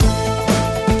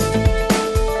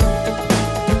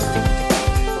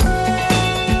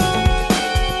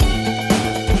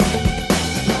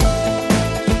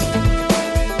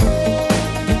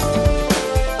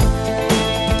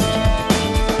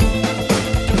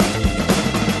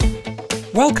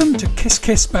Welcome to Kiss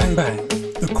Kiss Bang Bang,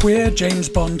 the queer James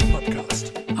Bond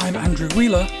podcast. I'm Andrew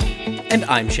Wheeler. And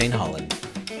I'm Shane Holland.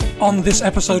 On this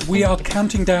episode, we are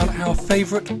counting down our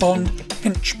favourite Bond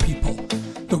hench people.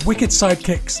 The wicked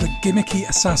sidekicks, the gimmicky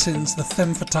assassins, the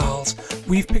femme fatales.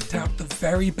 We've picked out the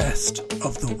very best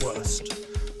of the worst.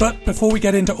 But before we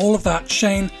get into all of that,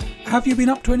 Shane, have you been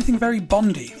up to anything very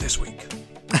Bondy this week?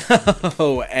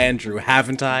 Oh, Andrew,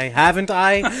 haven't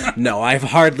I? No, I've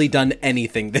hardly done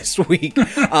anything this week.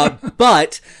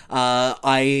 But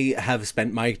I have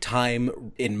spent my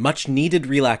time in much needed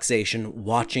relaxation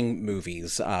watching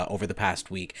movies over the past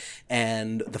week.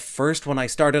 And the first one I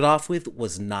started off with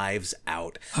was Knives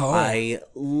Out. Oh. I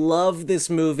love this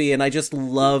movie, and I just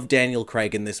love Daniel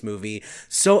Craig in this movie.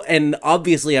 And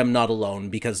obviously I'm not alone,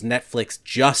 because Netflix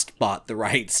just bought the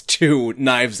rights to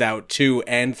Knives Out 2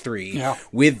 and 3. Yeah.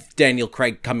 With Daniel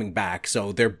Craig coming back,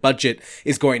 so their budget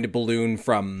is going to balloon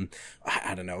from,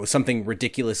 I don't know, something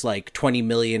ridiculous like 20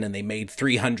 million, and they made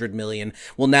 300 million.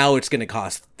 Well, now it's going to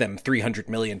cost them 300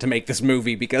 million to make this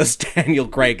movie because Daniel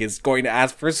Craig is going to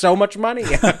ask for so much money.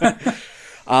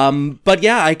 But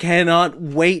yeah, I cannot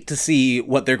wait to see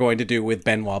what they're going to do with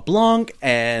Benoit Blanc,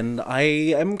 and I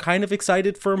am kind of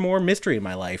excited for more mystery in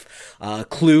my life.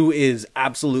 Clue is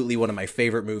absolutely one of my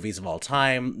favorite movies of all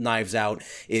time. Knives Out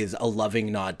is a loving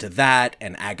nod to that,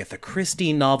 and Agatha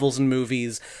Christie novels and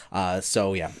movies.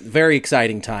 So yeah, very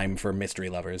exciting time for mystery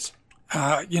lovers.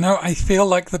 I feel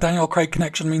like the Daniel Craig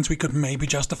connection means we could maybe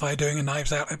justify doing a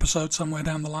Knives Out episode somewhere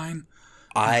down the line.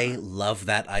 I love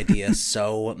that idea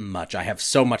so much. I have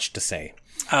so much to say.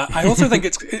 I also think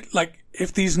it's like,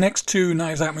 if these next two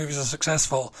Knives Out movies are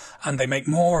successful and they make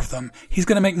more of them, he's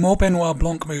going to make more Benoit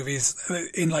Blanc movies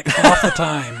in like half the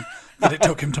time that it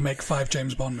took him to make 5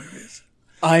 James Bond movies.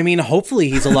 I mean, hopefully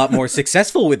he's a lot more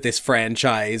successful with this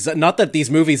franchise. Not that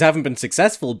these movies haven't been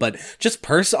successful, but just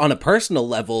on a personal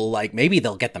level, like maybe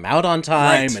they'll get them out on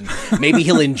time, right. And maybe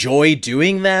he'll enjoy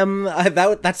doing them.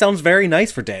 That sounds very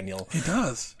nice for Daniel. He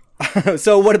does.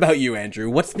 So what about you, Andrew?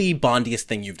 What's the Bondiest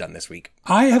thing you've done this week?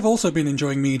 I have also been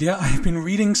enjoying media. I've been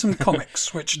reading some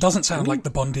comics, which doesn't sound like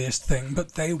the Bondiest thing,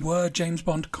 but they were James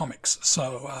Bond comics,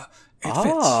 so it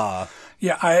fits.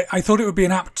 Yeah, I thought it would be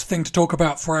an apt thing to talk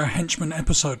about for our Henchman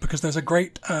episode, because there's a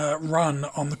great run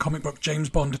on the comic book James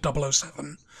Bond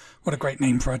 007. What a great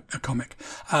name for a comic.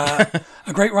 A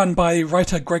great run by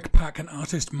writer Greg Pak and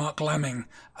artist Mark Lamming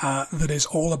that is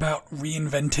all about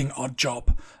reinventing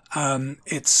Oddjob.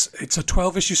 It's a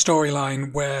 12-issue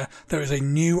storyline where there is a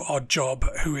new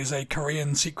Oddjob who is a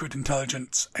Korean secret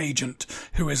intelligence agent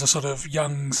who is a sort of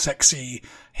young, sexy,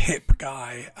 hip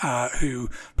guy who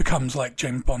becomes like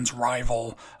James Bond's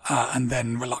rival and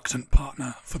then reluctant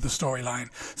partner for the storyline.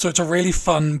 So it's a really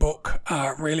fun book,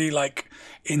 really like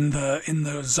in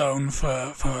the zone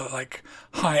for like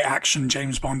high action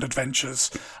James Bond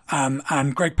adventures.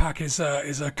 And Greg Pak is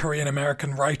a Korean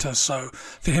American writer, so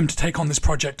for him to take on this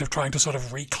project of trying to sort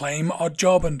of reclaim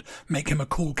Oddjob and make him a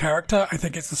cool character, I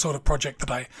think it's the sort of project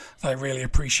that I really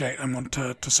appreciate and want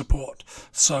to support.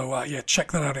 So yeah,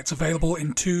 check that out. It's available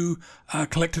in 2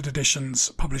 collected editions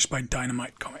published by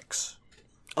Dynamite Comics.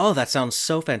 Oh, that sounds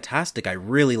so fantastic. I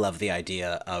really love the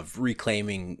idea of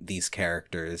reclaiming these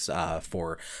characters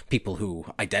for people who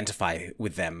identify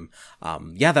with them.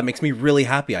 Yeah, that makes me really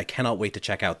happy. I cannot wait to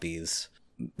check out these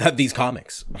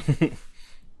comics.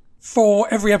 For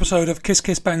every episode of Kiss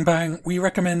Kiss Bang Bang, we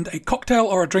recommend a cocktail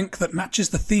or a drink that matches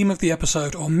the theme of the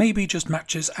episode, or maybe just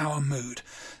matches our mood.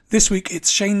 This week, it's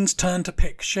Shane's turn to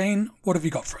pick. Shane, what have you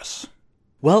got for us?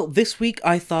 Well, this week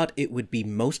I thought it would be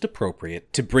most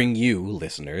appropriate to bring you,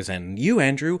 listeners, and you,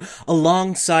 Andrew,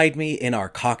 alongside me in our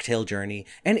cocktail journey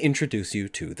and introduce you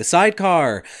to the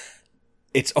sidecar.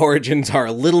 Its origins are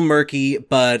a little murky,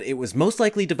 but it was most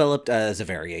likely developed as a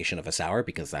variation of a sour,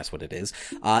 because that's what it is.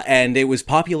 And it was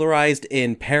popularized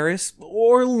in Paris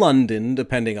or London,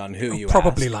 depending on who you ask.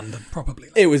 Probably London.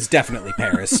 It was definitely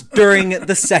Paris during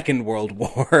the Second World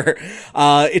War.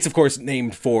 It's, of course,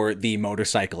 named for the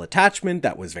motorcycle attachment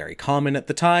that was very common at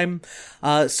the time.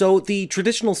 So the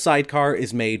traditional sidecar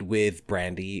is made with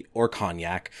brandy or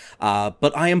cognac,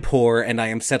 but I am poor and I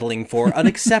am settling for an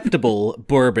acceptable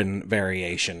bourbon variation.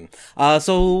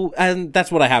 And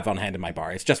that's what I have on hand in my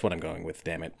bar. It's just what I'm going with,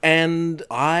 damn it. And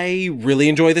I really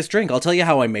enjoy this drink. I'll tell you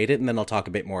how I made it, and then I'll talk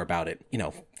a bit more about it.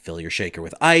 Fill your shaker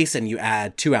with ice, and you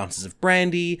add 2 ounces of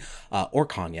brandy, or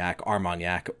cognac,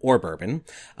 Armagnac, or bourbon,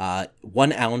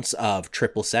 1 ounce of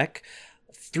triple sec,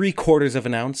 3/4 of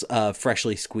an ounce of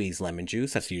freshly squeezed lemon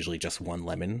juice. That's usually just 1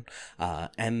 lemon.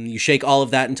 And you shake all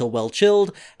of that until well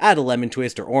chilled, add a lemon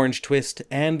twist or orange twist,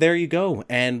 and there you go.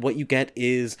 And what you get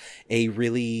is a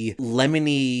really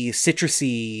lemony,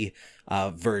 citrusy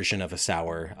version of a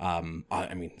sour.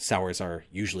 I mean, sours are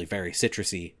usually very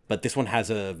citrusy, but this one has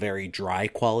a very dry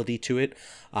quality to it.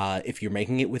 If you're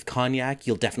making it with cognac,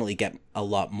 you'll definitely get a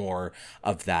lot more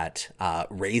of that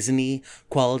raisiny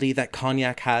quality that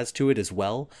cognac has to it as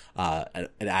well. It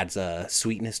adds a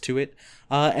sweetness to it.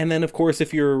 And then, of course,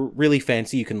 if you're really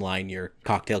fancy, you can line your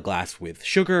cocktail glass with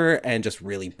sugar and just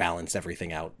really balance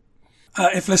everything out.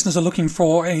 If listeners are looking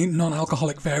for a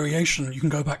non-alcoholic variation, you can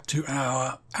go back to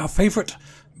our favourite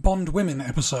Bond Women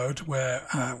episode, where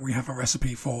we have a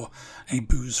recipe for a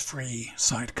booze-free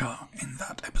sidecar in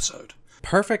that episode.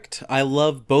 Perfect. I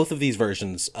love both of these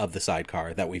versions of the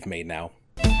sidecar that we've made now.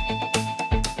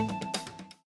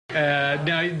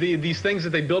 Now, these things that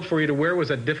they built for you to wear, was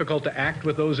it difficult to act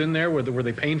with those in there? Were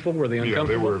they painful? Were they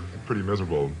uncomfortable? Yeah, they were pretty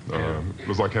miserable. It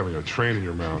was like having a train in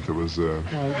your mouth. It was... Well,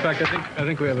 in fact, I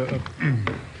think we have a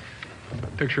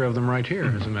picture of them right here,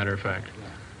 as a matter of fact.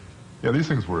 Yeah, these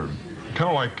things were kind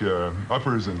of like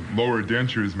uppers and lower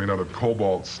dentures made out of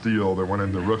cobalt steel that went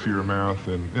in the roof of your mouth,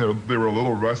 and they were a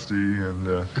little rusty, and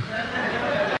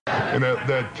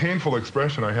that painful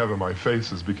expression I have in my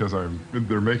face is because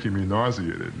they're making me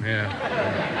nauseated.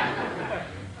 Yeah.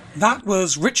 That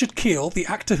was Richard Keel, the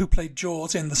actor who played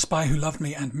Jaws in The Spy Who Loved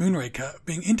Me and Moonraker,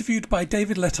 being interviewed by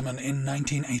David Letterman in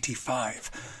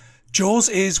 1985. Jaws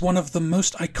is one of the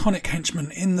most iconic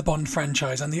henchmen in the Bond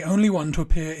franchise and the only one to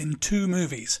appear in 2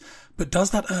 movies. But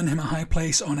does that earn him a high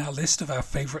place on our list of our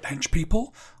favourite hench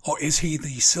people? Or is he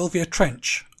the Sylvia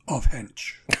Trench of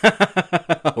hench?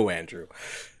 Oh, Andrew.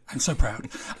 I'm so proud.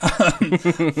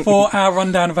 For our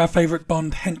rundown of our favourite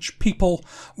Bond hench people,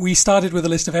 we started with a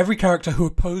list of every character who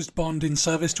opposed Bond in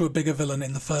service to a bigger villain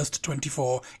in the first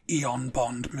 24 Eon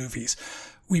Bond movies.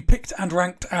 We picked and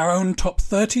ranked our own top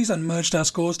 30s and merged our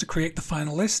scores to create the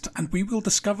final list, and we will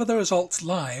discover the results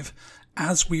live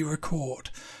as we record.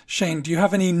 Shane, do you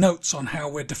have any notes on how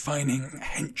we're defining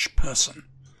hench person?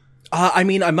 I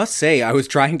mean, I must say, I was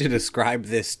trying to describe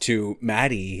this to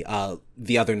Maddie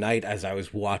the other night as I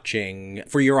was watching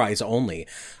For Your Eyes Only.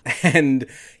 And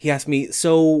he asked me,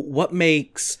 so what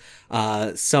makes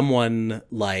someone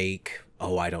like,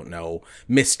 I don't know,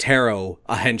 Miss Tarot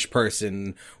a hench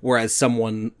person, whereas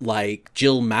someone like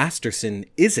Jill Masterson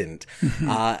isn't?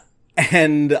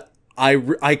 And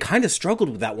I kind of struggled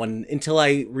with that one until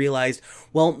I realized,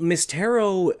 well, Miss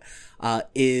Tarot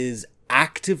is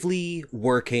actively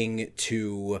working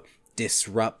to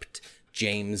disrupt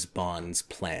James Bond's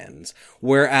plans,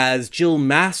 whereas Jill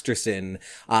Masterson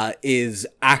is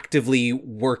actively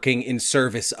working in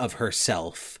service of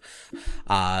herself.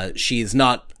 She is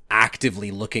not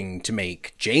actively looking to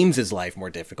make James's life more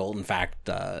difficult. In fact,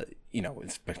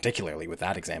 particularly with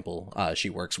that example, she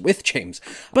works with James.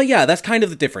 But yeah, that's kind of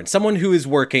the difference. Someone who is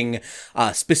working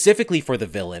specifically for the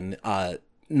villain,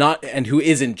 and who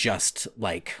isn't just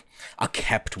like a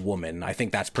kept woman. I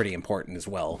think that's pretty important as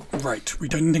well. Right. We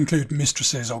didn't include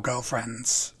mistresses or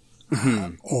girlfriends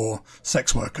or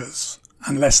sex workers,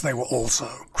 unless they were also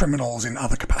criminals in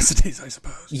other capacities, I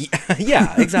suppose.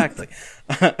 Yeah, exactly.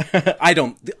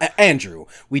 Andrew,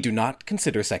 we do not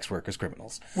consider sex workers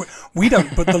criminals. We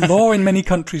don't, but the law in many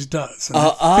countries does. And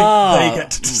I think they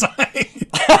get to decide.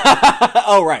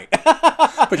 Oh, right.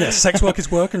 But yes, sex work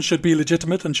is work and should be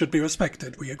legitimate and should be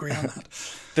respected. We agree on that.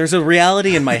 There's a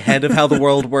reality in my head of how the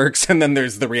world works, and then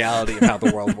there's the reality of how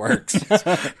the world works.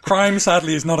 Crime,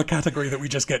 sadly, is not a category that we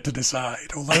just get to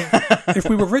decide. Although, if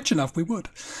we were rich enough, we would.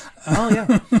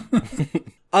 Oh,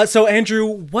 yeah. So, Andrew,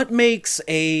 what makes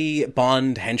a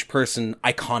Bond henchperson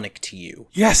iconic to you?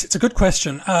 Yes, it's a good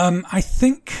question. I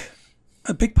think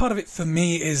a big part of it for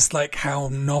me is like how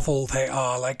novel they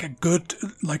are. Like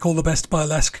like all the best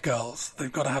burlesque girls,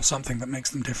 they've got to have something that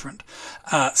makes them different.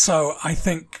 So I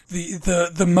think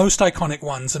the most iconic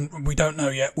ones, and we don't know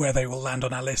yet where they will land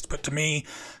on our list, but to me,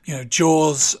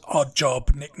 Jaws, Odd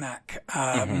Job, Knick Knack,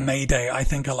 Mayday, I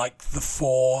think are like the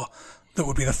 4 that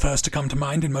would be the first to come to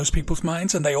mind in most people's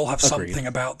minds, and they all have something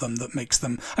about them that makes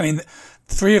them... I mean,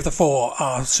 3 of the 4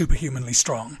 are superhumanly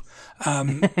strong,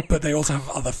 but they also have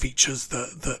other features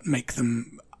that make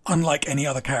them unlike any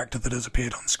other character that has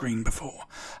appeared on screen before.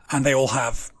 And they all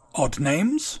have odd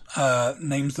names,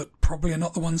 names that probably are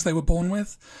not the ones they were born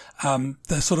with.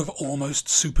 They're sort of almost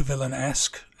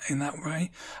supervillain-esque in that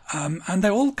way. And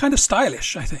they're all kind of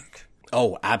stylish, I think.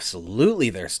 Oh, absolutely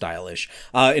they're stylish.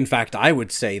 In fact, I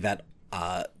would say that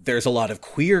There's a lot of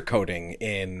queer coding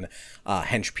in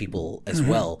hench people as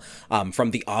well.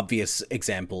 From the obvious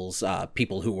examples,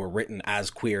 people who were written as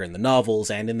queer in the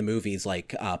novels and in the movies,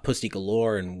 like Pussy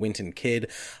Galore and Winton Kid,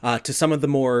 to some of the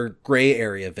more gray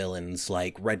area villains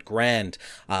like Red Grant,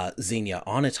 Xenia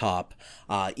Onatop,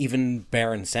 even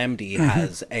Baron Samedi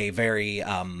has a very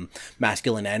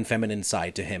masculine and feminine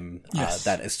side to him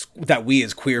that we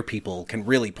as queer people can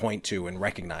really point to and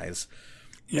recognize.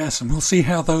 Yes, and we'll see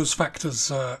how those factors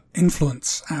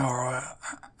influence our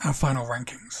final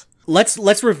rankings.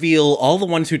 Let's reveal all the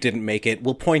ones who didn't make it.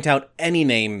 We'll point out any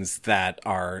names that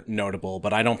are notable,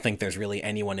 but I don't think there's really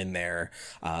anyone in there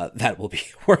that will be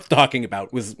worth talking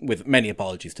about, with many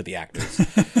apologies to the actors.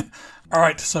 All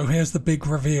right, so here's the big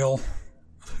reveal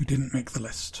of who didn't make the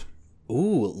list.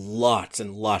 Ooh, lots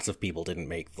and lots of people didn't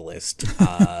make the list.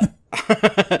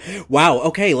 Wow,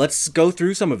 okay, let's go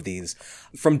through some of these.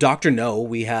 From Dr. No,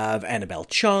 we have Annabelle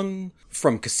Chung.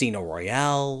 From Casino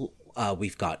Royale,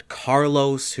 we've got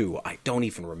Carlos, who I don't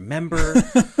even remember.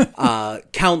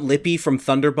 Count Lippy from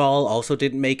Thunderball also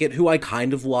didn't make it, who I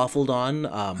kind of waffled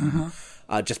on,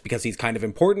 just because he's kind of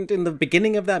important in the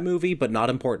beginning of that movie, but not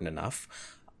important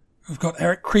enough. We've got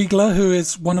Eric Kriegler, who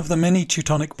is one of the many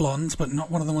Teutonic blondes, but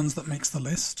not one of the ones that makes the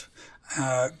list.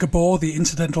 Gabor, the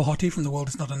incidental hottie from The World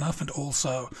Is Not Enough, and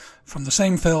also from the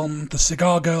same film, the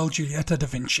cigar girl Giulietta da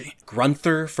Vinci.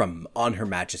 Grunther from On Her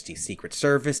Majesty's Secret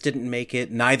Service didn't make it.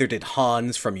 Neither did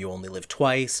Hans from You Only Live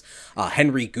Twice.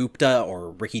 Henry Gupta,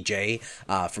 or Ricky Jay,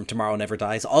 from Tomorrow Never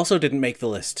Dies, also didn't make the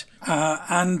list.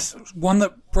 And one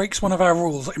that breaks one of our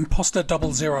rules, Imposter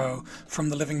 00 from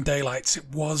The Living Daylights. It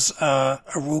was a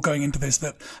rule going into this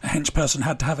that a hench person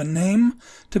had to have a name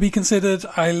to be considered.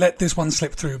 I let this one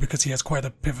slip through because he has quite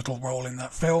a pivotal role in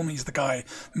that film. He's the guy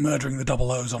murdering the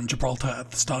double O's on Gibraltar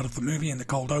at the start of the movie in the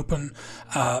cold open,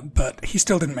 but he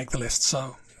still didn't make the list.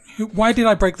 So why did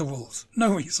I break the rules?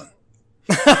 No reason.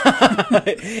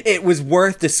 It was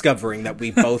worth discovering that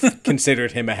we both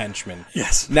considered him a henchman.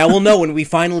 Yes. Now we'll know when we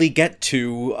finally get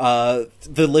to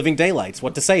The Living Daylights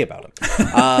what to say about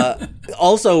him.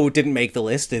 Also didn't make the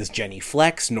list is Jenny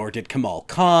Flex, nor did Kamal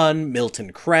Khan,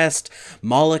 Milton Crest,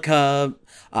 Malika,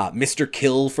 Mr.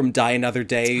 Kill from Die Another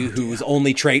Day, whose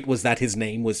only trait was that his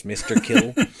name was Mr.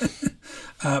 Kill.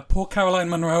 Poor Caroline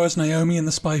Munro as Naomi in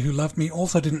The Spy Who Loved Me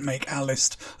also didn't make our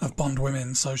list of Bond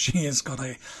women, so she has got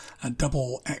a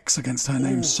double X against her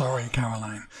name. Sorry,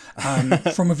 Caroline.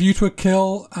 From A View to a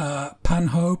Kill, Pan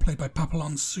Ho, played by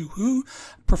Papillon Suhu.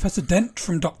 Professor Dent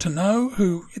from Dr. No,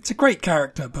 who, it's a great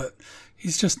character, but he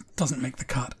just doesn't make the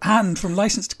cut. And from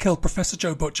License to Kill, Professor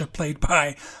Joe Butcher, played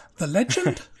by the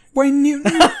legend, Wayne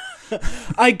Newton.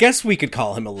 I guess we could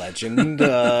call him a legend.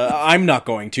 I'm not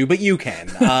going to, but you can.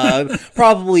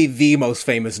 Probably the most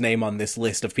famous name on this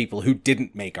list of people who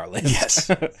didn't make our list.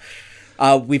 Yes.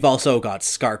 We've also got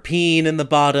Scarpine in the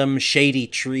bottom, Shady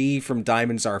Tree from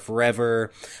Diamonds Are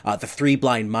Forever, the Three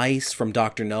Blind Mice from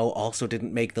Dr. No also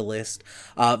didn't make the list.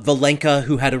 Valenka,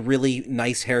 who had a really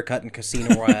nice haircut in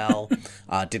Casino Royale,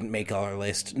 didn't make our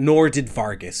list, nor did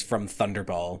Vargas from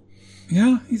Thunderball.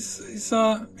 Yeah, he's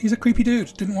a creepy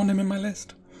dude. Didn't want him in my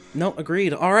list. No,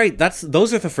 agreed. All right,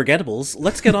 those are the forgettables.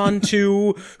 Let's get on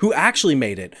to who actually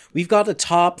made it. We've got a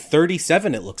top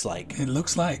 37, it looks like. It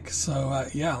looks like. So,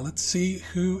 let's see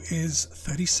who is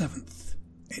 37th.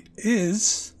 It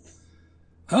is...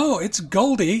 Oh, it's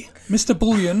Goldie, Mr.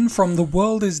 Bullion from The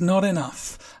World Is Not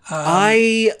Enough.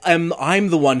 I'm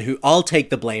the one who, I'll take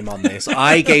the blame on this.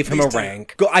 I gave him a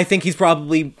rank. I think he's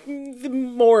probably the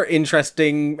more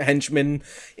interesting henchman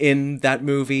in that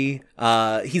movie.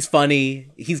 He's funny.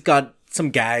 He's got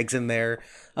some gags in there.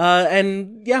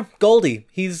 And yeah, Goldie.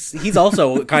 He's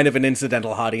also kind of an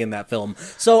incidental hottie in that film.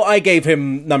 So I gave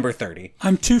him number 30.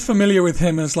 I'm too familiar with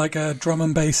him as like a drum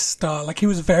and bass star. Like he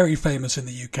was very famous in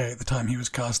the UK at the time he was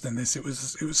cast in this. It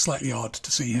was slightly odd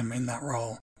to see him in that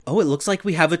role. Oh, it looks like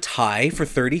we have a tie for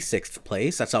 36th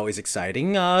place. That's always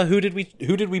exciting. Who did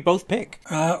we both pick?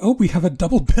 We have a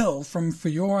double bill from For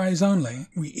Your Eyes Only.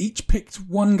 We each picked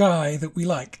one guy that we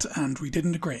liked, and we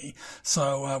didn't agree.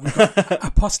 So we've got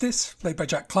Apostis, played by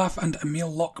Jack Claff, and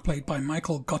Emile Locke, played by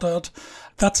Michael Goddard.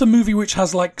 That's a movie which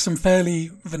has like some fairly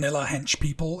vanilla hench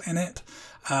people in it.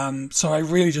 So I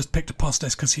really just picked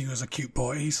Apostis because he was a cute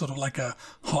boy. He's sort of like a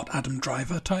hot Adam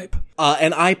Driver type.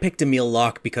 And I picked Emile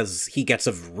Locke because he gets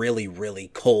a really, really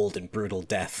cold and brutal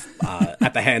death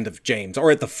at the hand of James,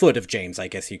 or at the foot of James, I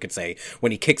guess you could say,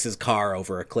 when he kicks his car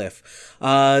over a cliff.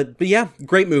 But yeah,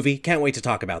 great movie. Can't wait to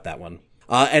talk about that one.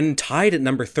 And tied at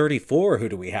number 34, who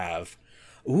do we have?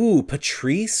 Ooh,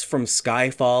 Patrice from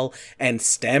Skyfall and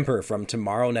Stamper from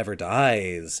Tomorrow Never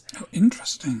Dies. Oh,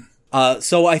 interesting.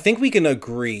 So I think we can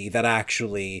agree that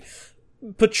actually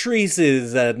Patrice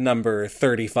is at number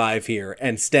 35 here,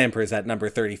 and Stamper's at number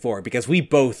 34, because we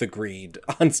both agreed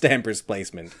on Stamper's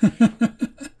placement.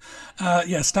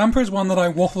 Yeah, Stamper is one that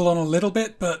I waffled on a little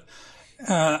bit, but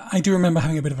I do remember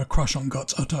having a bit of a crush on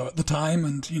Guts Otto at the time,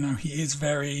 and, he is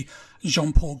very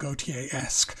Jean-Paul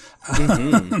Gaultier-esque.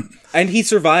 And he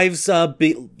survives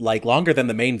longer than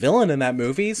the main villain in that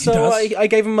movie, so I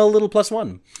gave him a little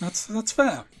 +1. That's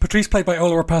fair. Patrice, played by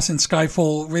Ola Rapace in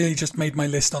Skyfall, really just made my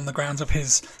list on the grounds of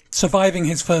his surviving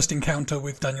his first encounter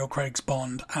with Daniel Craig's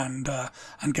Bond and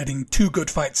getting 2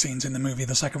 good fight scenes in the movie.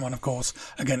 The second one, of course,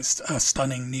 against a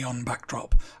stunning neon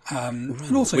backdrop, and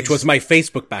also which was my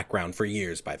Facebook background for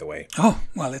years, by the way. Oh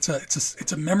well, it's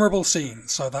a memorable scene,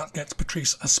 so that gets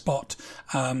Patrice a spot.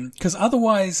 Because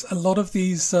otherwise, a lot of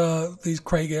these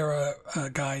Craig era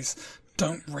guys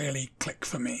don't really click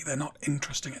for me. They're not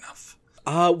interesting enough.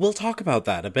 We'll talk about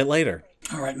that a bit later.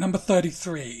 All right, number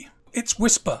 33. It's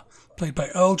Whisper, played by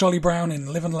Earl Jolly Brown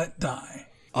in Live and Let Die.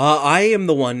 I am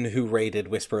the one who rated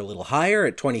Whisper a little higher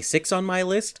at 26 on my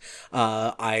list.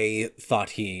 I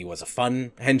thought he was a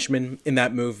fun henchman in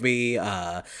that movie.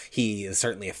 He is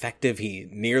certainly effective. He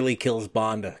nearly kills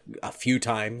Bond a few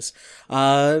times.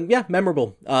 Yeah,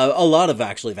 memorable. A lot of,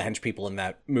 actually, the hench people in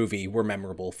that movie were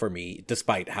memorable for me,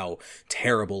 despite how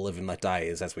terrible Live and Let Die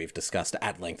is, as we've discussed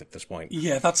at length at this point.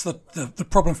 Yeah, that's the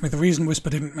problem for me. The reason Whisper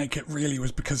didn't make it really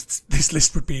was because this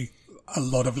list would be a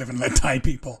lot of Live and Let Die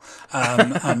people,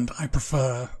 and I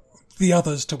prefer the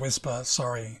others to Whisper.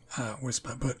 Sorry,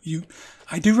 Whisper, but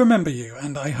I do remember you,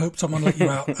 and I hope someone let you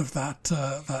out of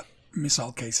that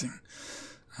missile casing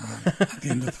at the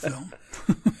end of the film.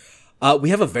 We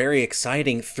have a very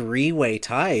exciting 3-way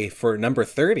tie for number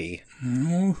 30.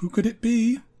 Oh, who could it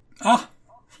be?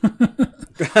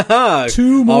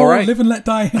 2 more Live and Let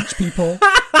Die hench people.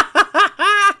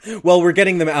 Well, we're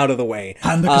getting them out of the way.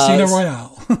 And the Casino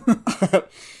Royale.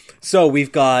 So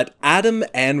we've got Adam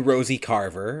and Rosie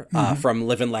Carver from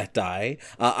Live and Let Die.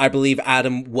 I believe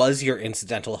Adam was your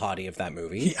incidental hottie of that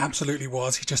movie. He absolutely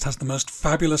was. He just has the most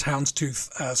fabulous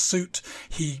houndstooth suit.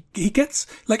 He gets,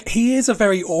 he is a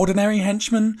very ordinary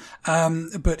henchman,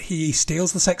 but he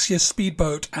steals the sexiest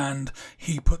speedboat, and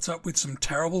he puts up with some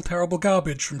terrible, terrible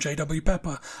garbage from J.W.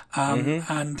 Pepper.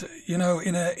 And, in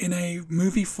a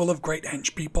movie full of great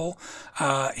hench people,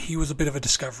 he was a bit of a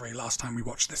discovery last time we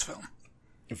watched this film.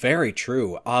 Very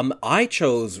true. I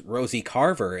chose Rosie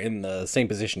Carver in the same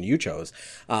position you chose.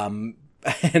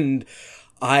 And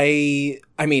I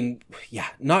mean, yeah,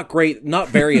 not great, not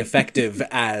very effective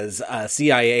as a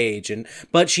CIA agent,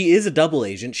 but she is a double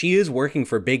agent. She is working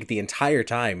for Big the entire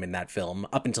time in that film,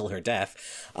 up until her death,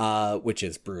 which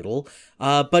is brutal.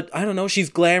 But I don't know, she's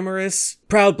glamorous,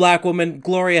 proud black woman.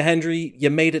 Gloria Hendry, you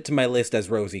made it to my list as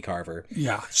Rosie Carver.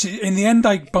 Yeah, in the end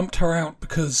I bumped her out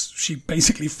because she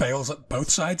basically fails at both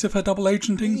sides of her double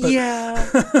agenting. But, yeah.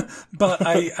 But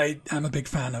I am a big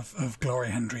fan of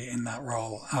Gloria Hendry in that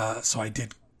role, so I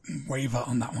did waver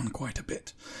on that one quite a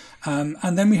bit.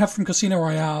 And then we have from Casino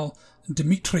Royale,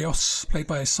 Dimitrios, played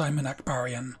by Simon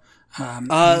Akbarian.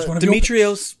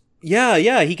 Dimitrios...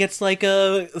 Yeah, he gets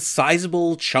a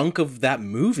sizable chunk of that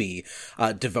movie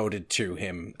devoted to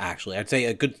him, actually. I'd say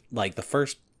a good, the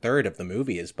first third of the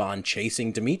movie is Bond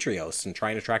chasing Dimitrios and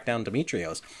trying to track down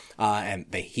Dimitrios.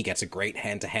 And he gets a great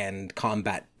hand-to-hand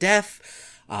combat death.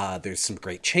 There's some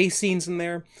great chase scenes in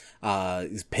there.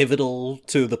 He's pivotal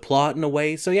to the plot in a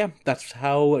way. So yeah, that's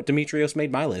how Dimitrios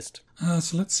made my list.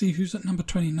 So let's see who's at number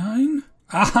 29.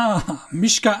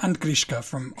 Mishka and Grishka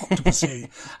from Octopussy.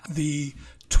 The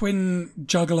twin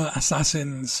juggler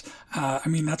assassins.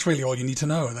 That's really all you need to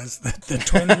know. They're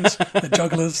twins, they're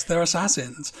jugglers, they're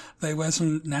assassins. They wear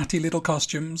some natty little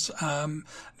costumes.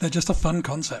 They're just a fun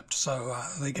concept, so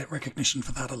they get recognition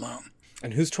for that alone.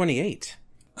 And who's 28?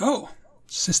 Oh,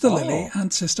 Sister Lily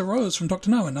and Sister Rose from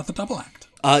Dr. No, another double act.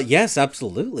 Yes,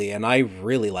 absolutely. And I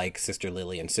really like Sister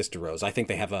Lily and Sister Rose. I think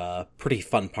they have a pretty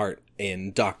fun part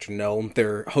in Dr. No.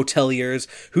 They're hoteliers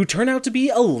who turn out to be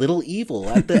a little evil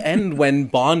at the end when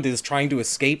Bond is trying to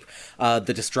escape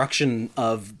the destruction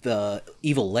of the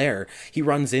evil lair. He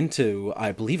runs into,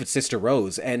 I believe it's Sister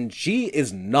Rose, and she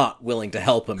is not willing to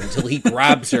help him until he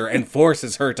grabs her and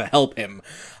forces her to help him.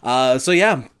 So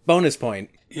yeah, bonus point.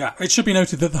 Yeah, it should be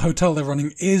noted that the hotel they're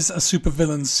running is a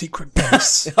supervillain's secret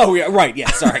base. Oh, yeah, right,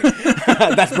 yeah, sorry.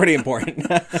 That's pretty important.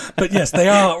 But yes, they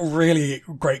are really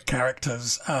great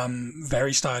characters.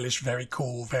 Very stylish, very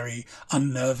cool, very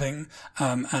unnerving.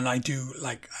 And I do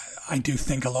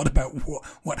think a lot about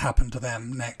what happened to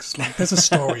them next. There's a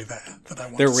story there that I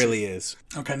want to see. There really is.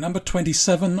 Okay, number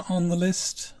 27 on the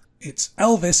list. It's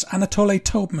Elvis Anatole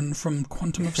Taubman from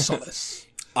Quantum of Solace.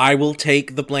 I will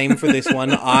take the blame for this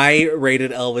one. I rated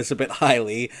Elvis a bit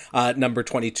highly, number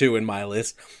 22 in my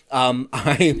list.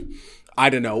 I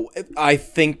don't know. I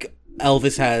think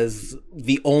Elvis has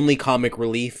the only comic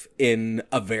relief in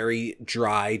a very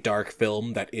dry, dark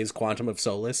film that is Quantum of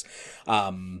Solace.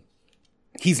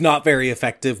 He's not very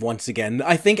effective once again.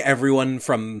 I think everyone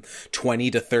from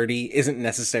 20 to 30 isn't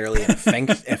necessarily an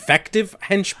effective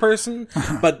hench person,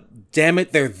 but damn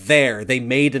it, they're there. They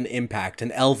made an impact,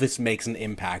 and Elvis makes an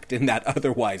impact in that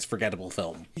otherwise forgettable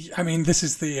film. I mean, this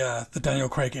is the Daniel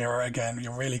Craig era again.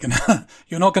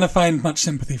 You're not gonna find much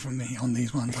sympathy from me on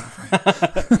these ones, I'm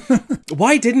afraid.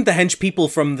 Why didn't the hench people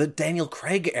from the Daniel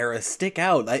Craig era stick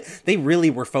out? They really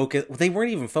were focused. They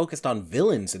weren't even focused on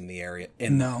villains in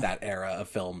that era of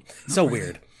film. So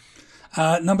weird.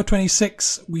 Number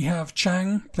 26, we have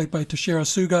Chang, played by Toshiro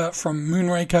Suga from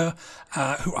Moonraker,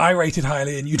 who I rated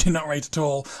highly and you did not rate at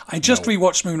all. I just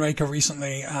rewatched Moonraker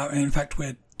recently, and in fact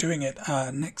we're doing it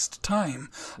next time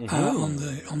on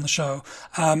the show.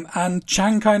 And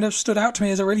Chang kind of stood out to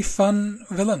me as a really fun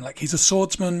villain. Like, he's a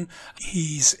swordsman.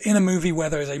 He's in a movie where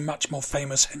there is a much more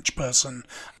famous hench person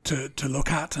to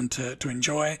look at and to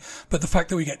enjoy. But the fact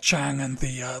that we get Chang and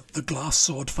the glass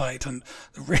sword fight and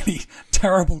the really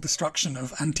terrible destruction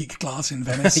of antique glass in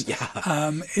Venice,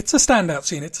 it's a standout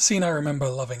scene. It's a scene I remember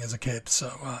loving as a kid.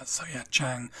 So yeah,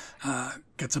 Chang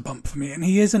gets a bump for me, and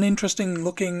he is an interesting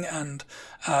looking and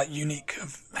unique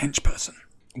hench person.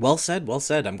 Well said, well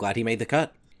said. I'm glad he made the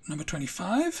cut. Number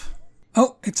 25.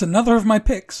 Oh, it's another of my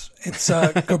picks. It's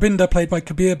Gobinda, played by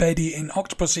Kabir Bedi in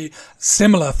Octopussy.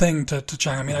 Similar thing to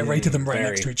Chang. I mean, I rated them right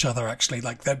next to each other, actually.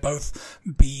 Like, they're both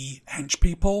B hench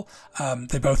people.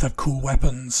 They both have cool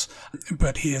weapons,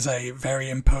 but he is a very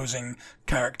imposing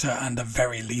character and a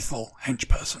very lethal hench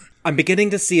person. I'm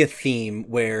beginning to see a theme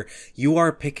where you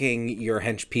are picking your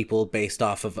hench people based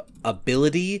off of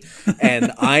ability,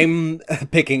 and I'm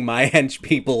picking my hench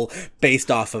people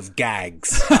based off of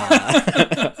gags.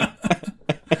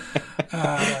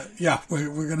 Yeah, we're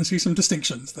going to see some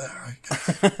distinctions there, I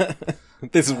guess.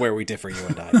 This is where we differ, you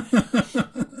and I.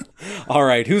 All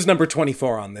right, who's number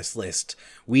 24 on this list?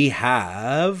 We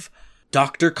have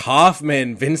Dr.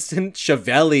 Kaufman, Vincent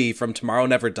Schiavelli from Tomorrow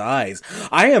Never Dies.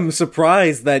 I am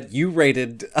surprised that you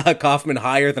rated Kaufman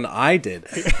higher than I did,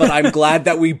 but I'm glad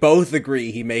that we both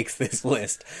agree he makes this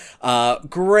list.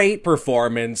 Great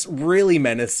performance, really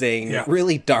menacing,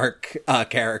 really dark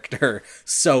character,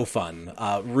 so fun.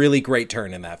 Really great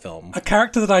turn in that film. A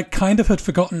character that I kind of had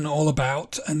forgotten all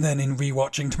about, and then in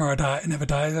rewatching Tomorrow Never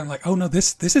Dies, I'm like, oh no,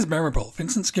 this is memorable.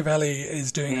 Vincent Schiavelli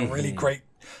is doing a really great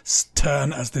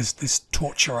turn as this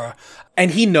torturer,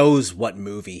 and he knows what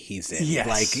movie he's in. Yes.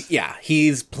 Like, yeah,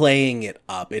 he's playing it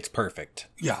up. It's perfect.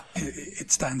 Yeah,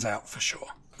 it stands out for sure.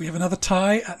 We have another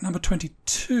tie at number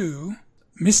 22.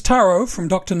 Miss Taro from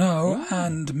Dr. No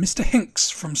and Mr. Hinks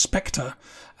from Spectre.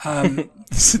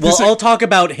 I'll talk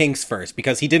about Hinks first,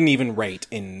 because he didn't even rate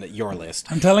in your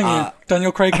list. I'm telling you,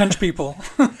 Daniel Craig hench people.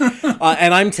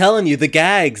 And I'm telling you, the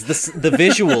gags, the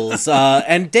visuals,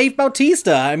 and Dave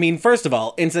Bautista. I mean, first of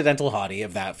all, incidental hottie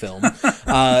of that film.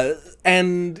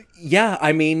 And yeah,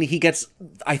 I mean, he gets,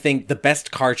 I think, the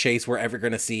best car chase we're ever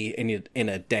going to see in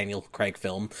a Daniel Craig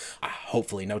film.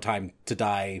 Hopefully No Time to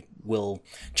Die will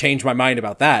change my mind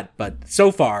about that. But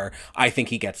so far, I think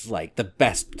he gets like the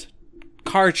best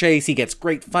car chase. He gets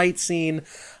great fight scene.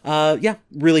 Yeah,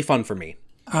 really fun for me.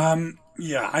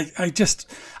 Yeah, I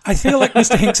feel like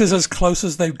Mr. Hinks is as close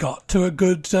as they've got to a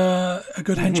good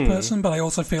hench person, but I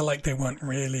also feel like they weren't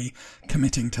really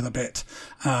committing to the bit.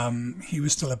 He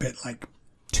was still a bit like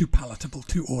too palatable,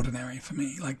 too ordinary for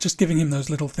me. Like, just giving him those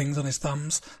little things on his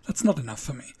thumbs, that's not enough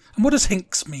for me. And what does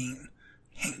Hinks mean?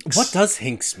 Hinks. What does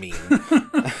Hinks mean?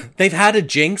 They've had a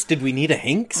Jinx. Did we need a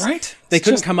Hinks? Right? They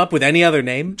couldn't come up with any other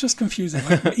name? Just confusing.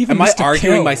 Like, even Am Mr. I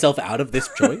arguing Kill, myself out of this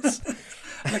choice?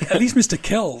 like, at least Mr.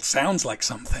 Kill sounds like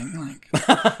something.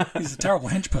 Like, he's a terrible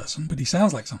hench person, but he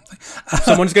sounds like something.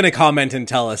 Someone's going to comment and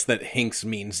tell us that Hinks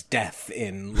means death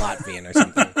in Latvian or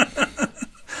something.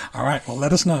 All right, well,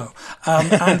 let us know.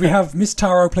 And we have Miss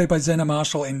Taro, played by Zena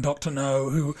Marshall in Dr. No,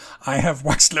 who I have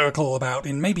waxed lyrical about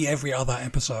in maybe every other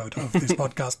episode of this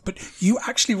podcast, but you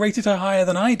actually rated her higher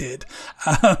than I did.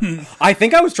 I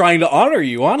think I was trying to honor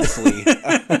you, honestly.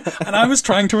 And I was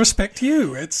trying to respect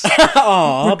you. It's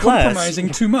we're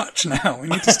compromising too much now. We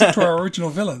need to stick to our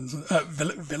original visions,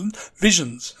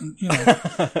 and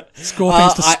score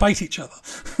things to spite each other.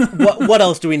 What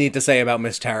else do we need to say about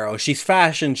Miss Taro? She's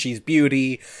fashion, she's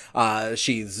beauty,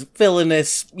 she's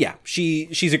villainous. Yeah,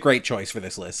 she's a great choice for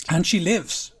this list. And she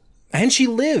lives.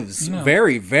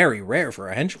 Very, very rare for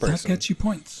a hench person. That gets you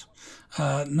points.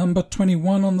 Number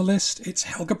 21 on the list, it's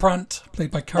Helga Brandt,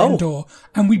 played by Karen Dor.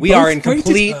 And we both are in rated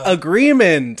complete her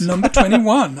agreement. Number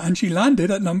 21, and she landed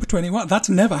at number 21. That's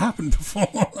never happened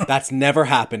before. That's never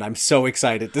happened. I'm so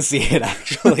excited to see it,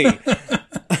 actually.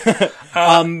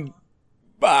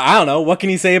 I don't know. What can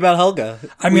you say about Helga?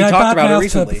 I mean, I talked about her her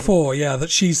recently. before,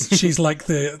 that she's like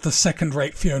the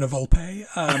second-rate Fiona Volpe.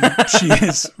 She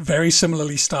is very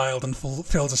similarly styled and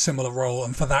fills a similar role,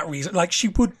 and for that reason, like, she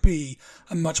would be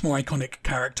a much more iconic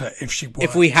character if she were.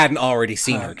 If we hadn't already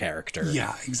seen her character.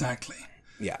 Yeah, exactly.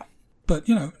 Yeah. But,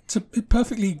 it's a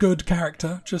perfectly good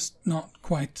character, just not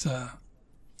quite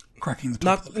cracking the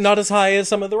top of the list. Not as high as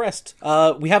some of the rest.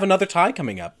 We have another tie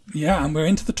coming up. Yeah, and we're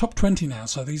into the top 20 now,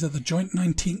 so these are the joint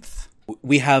 19th.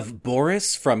 We have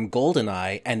Boris from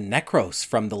GoldenEye and Necros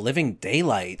from The Living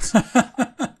Daylights.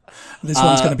 This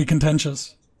one's going to be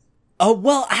contentious. Oh,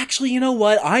 well, actually, you know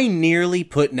what? I nearly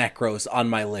put Necros on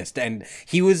my list, and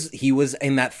he was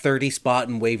in that 30 spot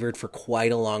and wavered for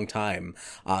quite a long time.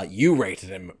 You rated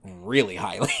him really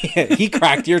highly. He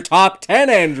cracked your top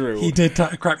 10, Andrew. He did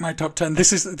crack my top 10.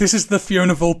 This is the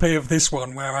Fiona Volpe of this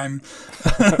one, where I'm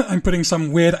I'm putting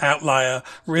some weird outlier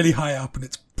really high up, and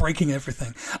it's breaking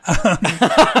everything.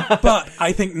 But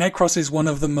I think Necros is one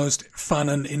of the most fun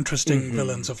and interesting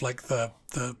villains of like the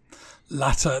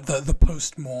latter, the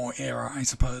post-Moore era, I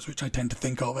suppose, which I tend to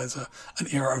think of as an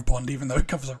era of Bond, even though it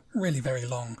covers a really very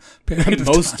long period of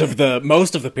time.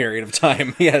 Most of the period of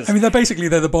time, yes. I mean,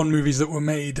 they're the Bond movies that were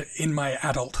made in my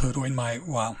adulthood or in my,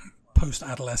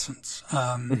 post-adolescence.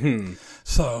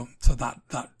 So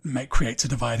that creates a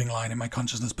dividing line in my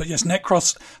consciousness. But yes,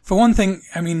 Necros, for one thing,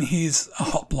 I mean, he's a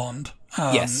hot blonde.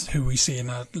 Yes. Who we see in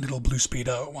a little blue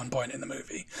Speedo at one point in the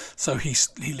movie. So he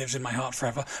lives in my heart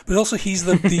forever. But also he's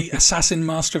the assassin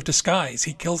master of disguise.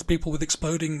 He kills people with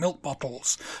exploding milk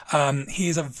bottles. He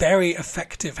is a very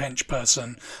effective hench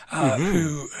person,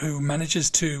 who manages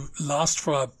to last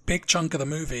for a big chunk of the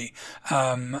movie.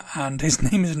 And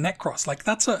his name is Necros. Like,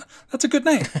 that's a good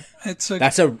name. It's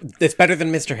better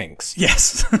than Mr. Hinks.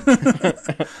 Yes.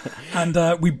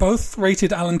 And we both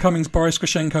rated Alan Cummings' Boris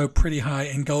Grishenko pretty high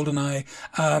in GoldenEye.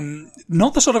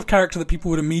 Not the sort of character that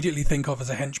people would immediately think of as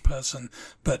a hench person,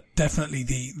 but definitely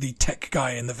the tech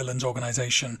guy in the villain's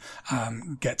organization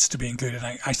gets to be included.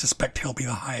 I suspect he'll be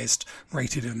the highest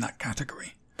rated in that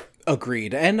category.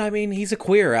 Agreed. And I mean, he's a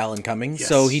queer Alan Cummings, yes.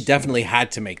 So he definitely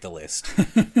had to make the list.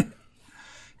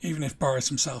 Even if Boris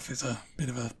himself is a bit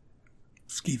of a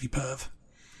skeevy perv.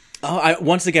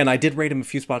 Once again, I did rate him a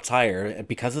few spots higher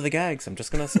because of the gags. I'm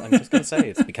just gonna say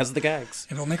it's because of the gags.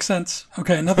 It all makes sense.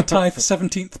 Okay, another tie for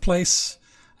 17th place,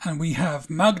 and we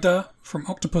have Magda from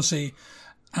Octopussy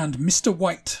and Mr.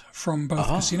 White from both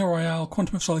Casino Royale,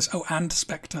 Quantum of Solace, and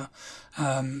Spectre.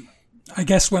 I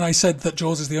guess when I said that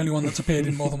Jaws is the only one that's appeared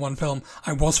in more than one film,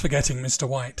 I was forgetting Mr.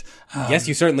 White. Yes,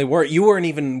 you certainly were. You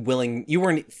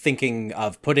weren't thinking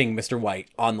of putting Mr. White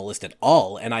on the list at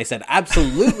all. And I said,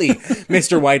 absolutely,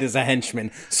 Mr. White is a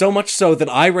henchman. So much so that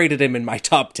I rated him in my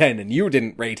top 10 and you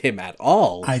didn't rate him at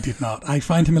all. I did not. I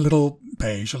find him a little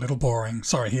beige, a little boring.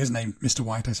 Sorry, he is named Mr.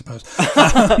 White, I suppose.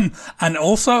 And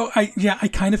also, I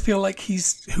kind of feel like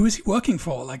who is he working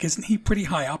for? Like, isn't he pretty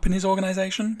high up in his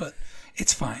organization? But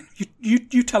it's fine.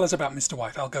 You tell us about Mr.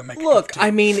 White. I'll go make a Look,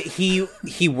 I mean,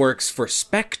 he works for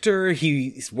Spectre.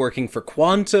 He's working for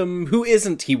Quantum. Who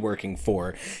isn't he working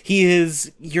for? He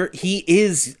is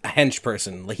a hench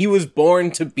person. He was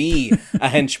born to be a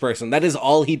hench person. That is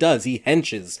all he does. He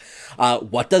henches.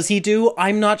 What does he do?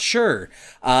 I'm not sure.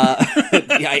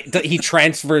 He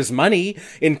transfers money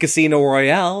in Casino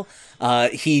Royale.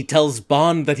 He tells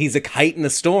Bond that he's a kite in a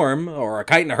storm, or a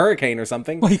kite in a hurricane or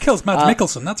something. Well, he kills Mads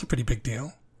Mikkelsen. That's a pretty big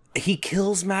deal. He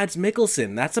kills Mads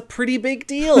Mikkelsen. That's a pretty big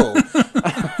deal.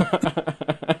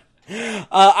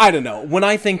 I don't know. When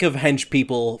I think of hench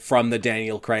people from the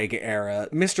Daniel Craig era,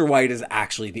 Mr. White is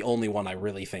actually the only one I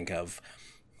really think of.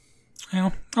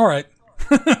 Yeah, all right.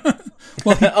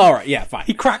 Well, all right, yeah, fine.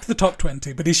 He cracked the top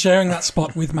 20, but he's sharing that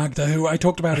spot with Magda, who I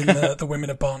talked about in the Women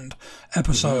of Bond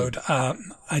episode.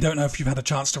 I don't know if you've had a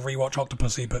chance to rewatch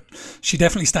Octopussy, but she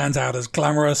definitely stands out as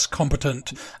glamorous,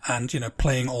 competent, and,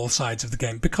 playing all sides of the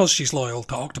game, because she's loyal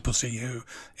to Octopussy, who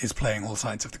is playing all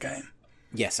sides of the game.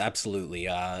 Yes, absolutely.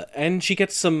 And she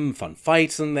gets some fun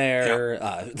fights in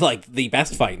there, like the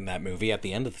best fight in that movie at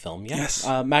the end of the film. Yeah. Yes.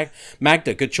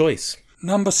 Magda, good choice.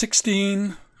 Number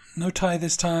 16, no tie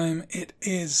this time. It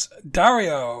is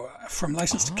Dario from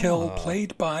License to Kill,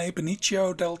 played by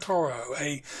Benicio del Toro,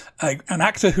 an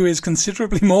actor who is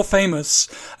considerably more famous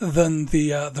than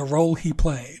the role he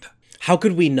played. How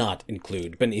could we not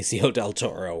include Benicio del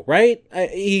Toro, right?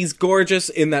 He's gorgeous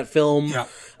in that film. Yeah.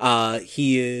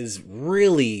 He is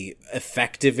really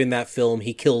effective in that film.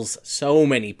 He kills so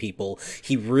many people.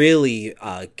 He really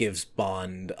gives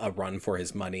Bond a run for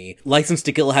his money. License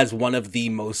to Kill has one of the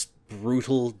most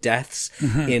brutal deaths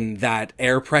in that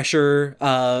air pressure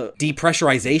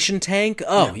depressurization tank.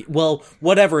 Well,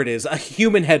 whatever it is, a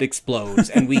human head explodes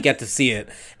and we get to see it.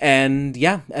 And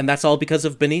and that's all because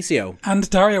of Benicio. And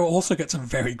Dario also gets a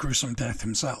very gruesome death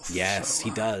himself. Yes, he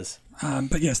does.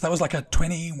 But yes, that was like a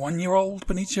 21-year-old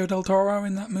Benicio del Toro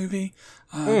in that movie.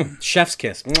 Chef's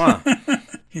kiss. Mwah.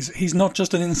 He's not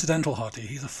just an incidental hottie,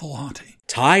 he's a full hottie.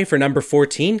 Tie for number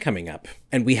 14 coming up.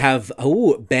 And we have,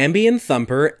 Bambi and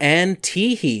Thumper and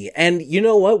Teehee. And you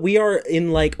know what? We are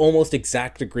in like almost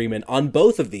exact agreement on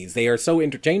both of these. They are so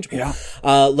interchangeable. Yeah.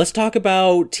 Let's talk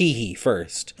about Teehee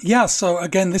first. Yeah, so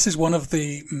again, this is one of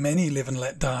the many Live and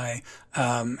Let Die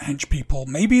hench people.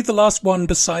 Maybe the last one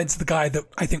besides the guy that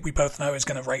I think we both know is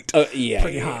going to rate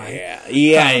pretty high.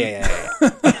 Yeah.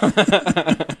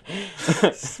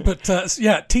 But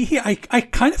Teehee, I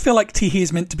kind of feel like Teehee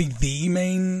is meant to be the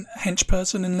main hench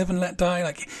person in Live and Let Die.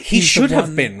 Like he should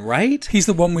have been, right? He's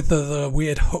the one with the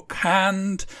weird hook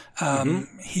hand.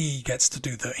 He gets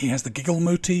to he has the giggle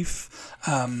motif.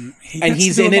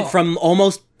 He's in it from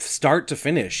almost start to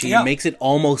finish. He makes it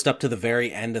almost up to the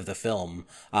very end of the film.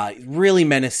 Really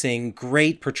menacing,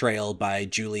 great portrayal by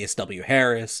Julius W.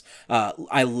 Harris.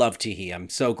 I love Teehee. I'm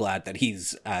so glad that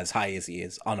he's as high as he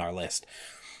is on our list.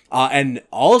 And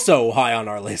also high on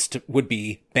our list would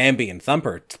be Bambi and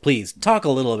Thumper. Please talk a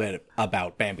little bit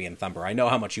about Bambi and Thumper. I know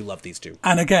how much you love these two.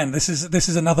 And again, this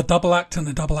is another double act and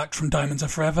a double act from Diamonds Are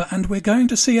Forever, and we're going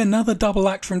to see another double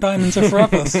act from Diamonds Are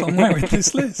Forever somewhere in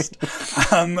this list.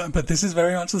 But this is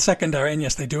very much the secondary, and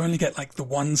yes, they do only get like the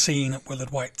one scene at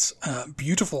Willard White's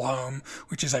beautiful home,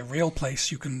 which is a real place.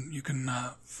 You can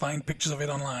find pictures of it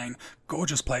online.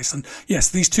 Gorgeous place. And yes,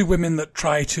 these two women that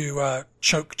try to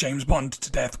choke James Bond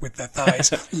to death with their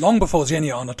thighs, long before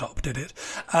Xenia Onatopp did it.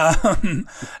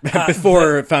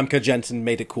 Before Famke Jensen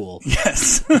made it cool.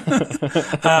 Yes.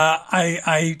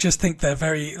 I just think they're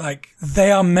very,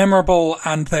 they are memorable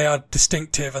and they are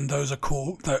distinctive, and those are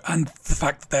cool. And the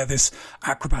fact that they're this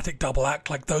acrobatic double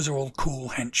act, those are all cool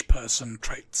hench person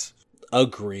traits.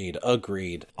 Agreed.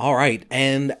 All right,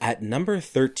 and at number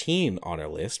 13 on our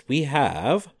list, we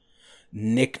have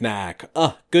Knick Knack.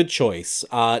 Good choice.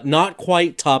 Not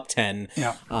quite top 10.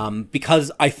 Yeah.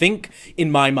 Because I think, in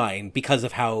my mind, because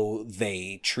of how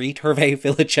they treat Hervé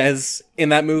Villechaize in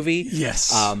that movie.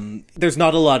 Yes. There's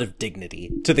not a lot of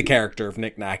dignity to the character of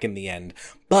Knick Knack in the end.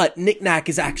 But Knick Knack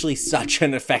is actually such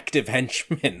an effective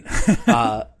henchman.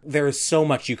 There is so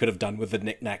much you could have done with the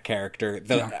Knick Knack character.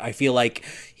 I feel like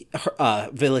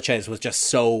Villechaize was just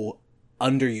so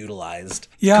underutilized.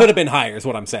 Yeah. Could have been higher is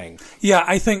what I'm saying. Yeah,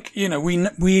 I think,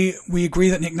 we agree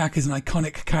that Knick Knack is an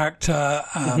iconic character,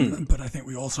 but I think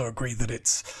we also agree that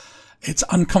it's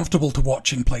uncomfortable to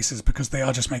watch in places because they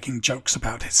are just making jokes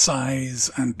about his size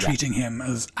and treating him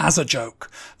as a joke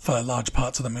for large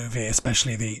parts of the movie,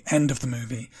 especially the end of the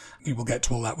movie. We will get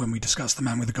to all that when we discuss The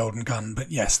Man with the Golden Gun.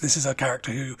 But yes, this is a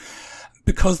character who,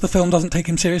 because the film doesn't take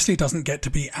him seriously, doesn't get to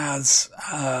be as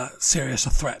serious a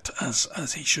threat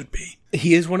as he should be.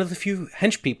 He is one of the few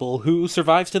hench people who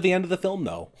survives to the end of the film,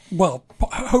 though. Well,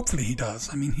 hopefully he does.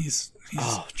 I mean, he's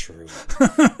oh, true.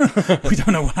 We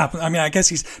don't know what happened. I mean, I guess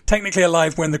he's technically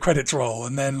alive when the credits roll,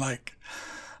 and then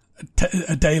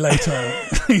a day later,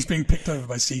 he's being picked over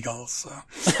by seagulls. So.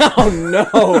 Oh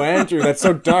no, Andrew, that's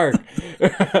so dark.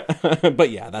 But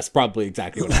yeah, that's probably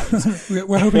exactly what happens.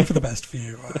 We're hoping for the best for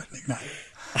you, Knick Knack.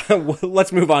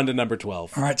 Let's move on to number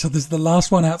 12. All right, so there's the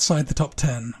last one outside the top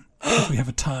 10. We have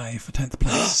a tie for 10th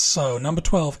place. So number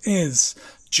 12 is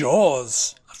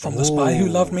Jaws, from The Spy Who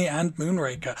Loved Me and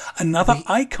Moonraker. Another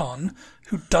icon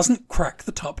who doesn't crack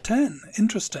the top 10.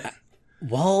 Interesting.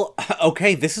 Well,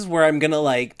 okay, this is where I'm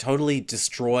gonna totally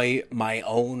destroy my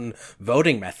own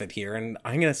voting method here, and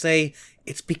I'm gonna say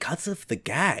it's because of the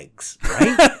gags,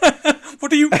 right?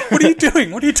 What are you doing?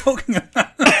 What are you talking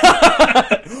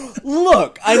about?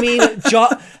 Look, I mean,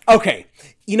 okay.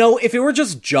 If it were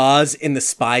just Jaws in The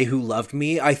Spy Who Loved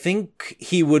Me, I think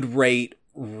he would rate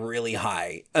really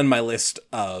high on my list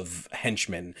of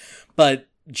henchmen. But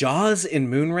Jaws in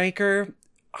Moonraker,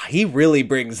 he really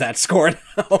brings that score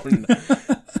down.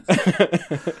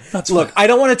 That's Look, fair. I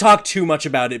don't want to talk too much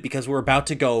about it because we're about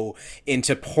to go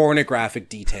into pornographic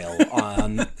detail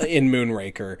in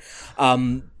Moonraker.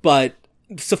 But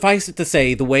suffice it to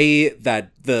say, the way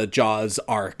that the Jaws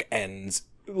arc ends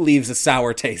leaves a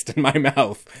sour taste in my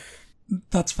mouth.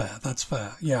 That's fair.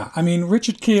 Yeah. I mean,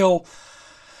 Richard Kiel,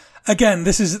 Again,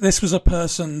 this was a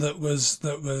person that was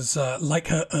like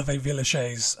Hervé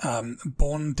Villechaize,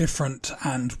 born different,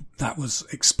 and that was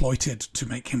exploited to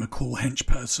make him a cool hench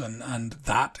person, and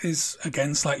that is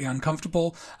again slightly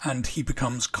uncomfortable, and he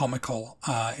becomes comical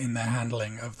in their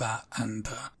handling of that, and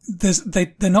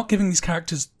they're not giving these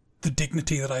characters the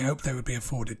dignity that I hope they would be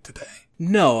afforded today.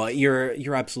 No,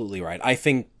 you're absolutely right. I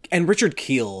think, and Richard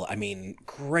Kiel, I mean,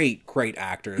 great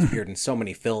actor, has appeared in so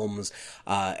many films,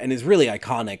 and is really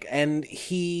iconic. And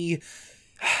he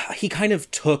kind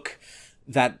of took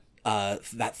that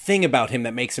thing about him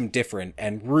that makes him different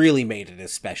and really made it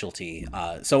his specialty.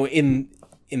 So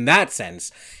in that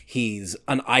sense, he's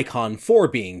an icon for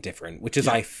being different, which is,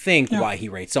 I think, why he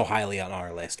rates so highly on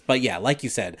our list. But yeah, like you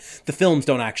said, the films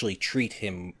don't actually treat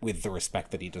him with the respect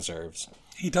that he deserves.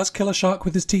 He does kill a shark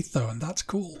with his teeth, though, and that's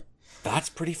cool. That's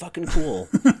pretty fucking cool.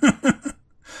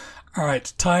 All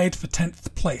right, tied for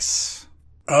 10th place.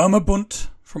 Irma Bunt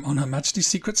from On Her Majesty's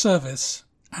Secret Service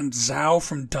and Zhao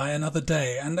from Die Another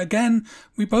Day. And again,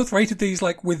 we both rated these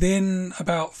like within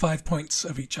about 5 points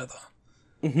of each other.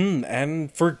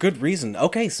 And for good reason.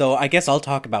 Okay, so I guess I'll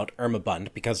talk about Irma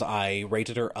Bunt because I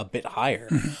rated her a bit higher.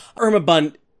 Irma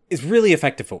Bunt is really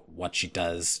effective at what she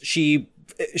does. She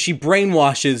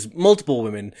brainwashes multiple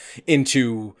women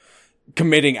into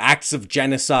committing acts of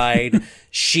genocide.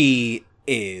 She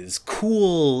is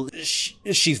cool.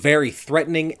 She's very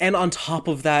threatening. And on top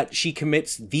of that, she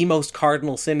commits the most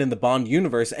cardinal sin in the Bond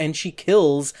universe, and she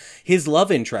kills his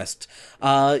love interest.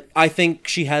 I think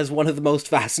she has one of the most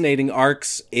fascinating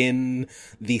arcs in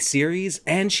the series,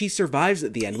 and she survives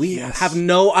at the end. We have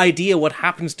no idea what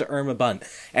happens to Irma Bunt,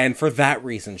 and for that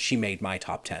reason, she made my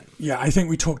top 10. Yeah, I think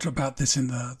we talked about this in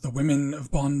the Women of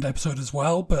Bond episode as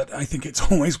well, but I think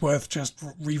it's always worth just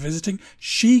revisiting.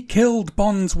 She killed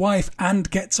Bond's wife and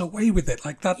gets away with it.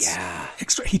 Like, that's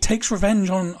extra. He takes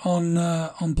revenge on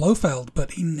Blofeld,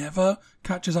 but he never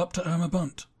catches up to Irma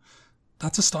Bunt.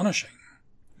 That's astonishing.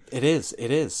 It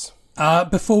is.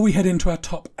 Before we head into our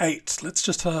top 8, let's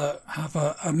just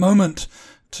have a moment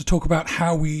to talk about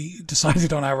how we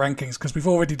decided on our rankings, because we've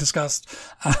already discussed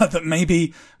that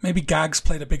maybe gags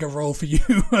played a bigger role for you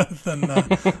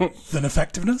than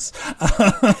effectiveness.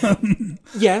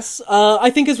 Yes, I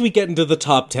think as we get into the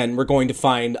top 10, we're going to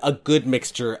find a good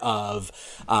mixture of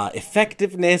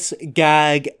effectiveness,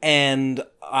 gag, and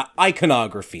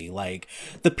iconography, like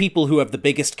the people who have the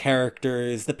biggest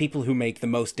characters, the people who make the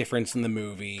most difference in the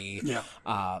movie,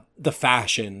 the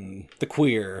fashion, the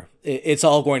queer. It's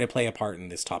all going to play a part in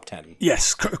this top 10.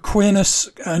 Yes, queerness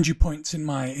earned you points in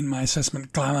my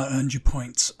assessment. Glamour earned you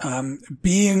points.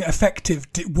 Being effective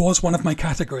was one of my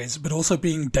categories, but also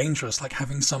being dangerous, like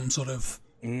having some sort of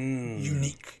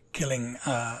unique killing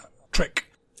trick.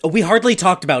 We hardly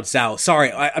talked about Zhao.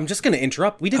 Sorry, I'm just going to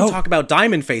interrupt. We didn't talk about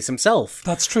Diamond Face himself.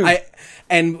 That's true.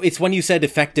 And it's when you said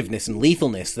effectiveness and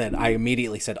lethalness that I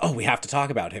immediately said, oh, we have to talk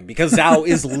about him. Because Zhao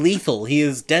is lethal. He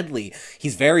is deadly.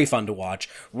 He's very fun to watch.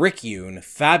 Rick Yoon,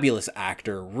 fabulous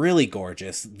actor, really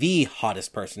gorgeous. The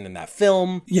hottest person in that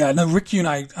film. Yeah, no, Rick Yoon,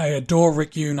 I adore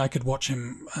Rick Yoon. I could watch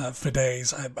him for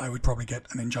days. I would probably get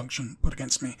an injunction put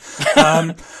against me.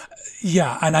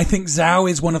 Yeah, and I think Zhao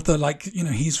is one of the,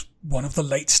 he's one of the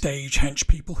late stage hench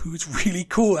people who is really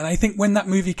cool. And I think when that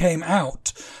movie came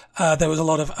out, there was a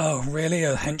lot of, oh, really?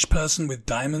 A hench person with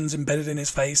diamonds embedded in his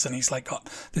face, and he's like got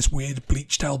this weird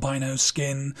bleached albino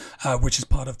skin, which is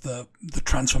part of the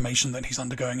transformation that he's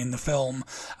undergoing in the film.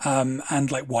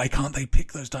 And like, why can't they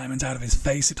pick those diamonds out of his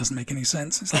face? It doesn't make any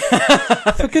sense. It's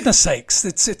like, for goodness sakes,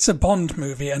 it's a Bond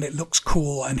movie and it looks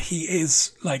cool, and he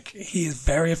is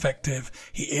very effective.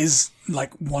 He is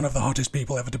like one of the hottest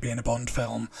people ever to be in a Bond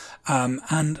film.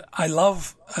 And I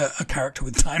love a character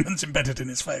with diamonds embedded in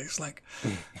his face. Like,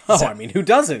 I mean, who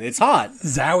doesn't? It's hot.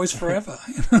 Zhao is forever.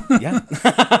 Yeah.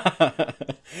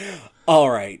 All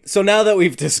right. So now that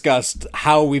we've discussed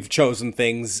how we've chosen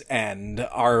things and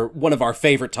one of our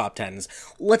favorite top 10s,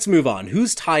 let's move on.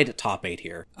 Who's tied at top 8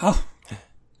 here? Oh,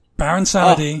 Baron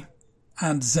Samedi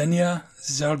and Xenia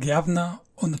Zergyevna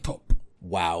on the top.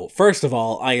 Wow. First of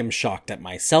all, I am shocked at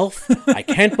myself. I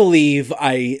can't believe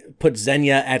I put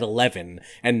Xenia at 11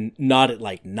 and not at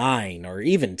like 9 or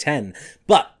even 10.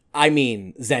 But I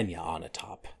mean, Xenia on a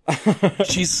top.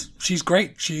 She's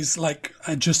great. She's like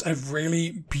just a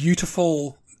really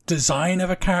beautiful design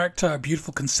of a character, a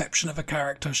beautiful conception of a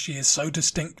character. She is so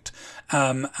distinct,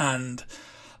 and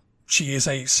she is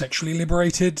a sexually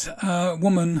liberated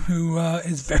woman who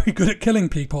is very good at killing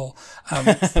people.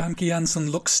 Famke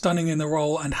Janssen looks stunning in the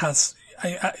role and has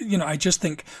I just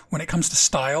think when it comes to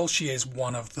style, she is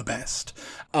one of the best.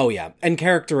 Oh, yeah. And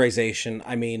characterization,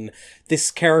 I mean,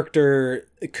 this character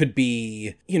could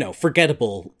be,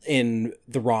 forgettable in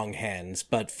the wrong hands,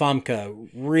 but Famke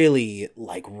really,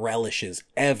 relishes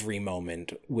every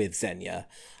moment with Xenia.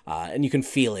 And you can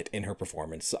feel it in her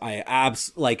performance.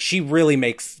 She really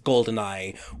makes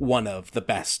GoldenEye one of the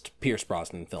best Pierce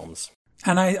Brosnan films.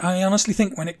 And I honestly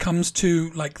think when it comes to,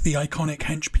 the iconic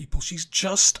hench people, she's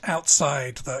just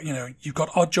outside the, you've got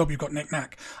Oddjob, you've got Nick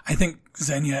Nack. I think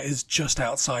Xenia is just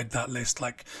outside that list.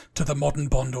 To the modern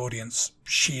Bond audience,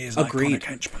 she is an iconic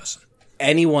hench person.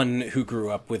 Anyone who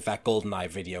grew up with that GoldenEye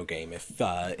video game,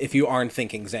 if you aren't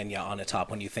thinking Xenia on a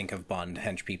top when you think of Bond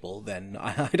hench people, then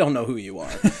I don't know who you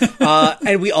are.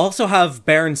 And we also have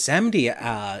Baron Samedi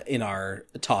in our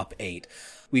top 8.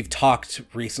 We've talked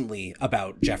recently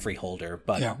about Jeffrey Holder,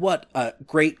 but what a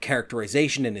great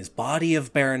characterization in his body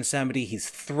of Baron Samedi. He's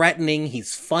threatening,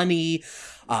 he's funny,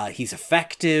 he's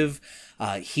effective,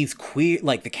 he's queer,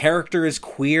 the character is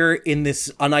queer in this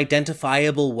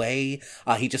unidentifiable way.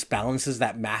 He just balances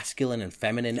that masculine and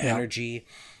feminine energy.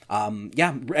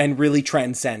 And really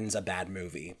transcends a bad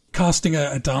movie. Casting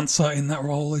a dancer in that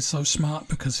role is so smart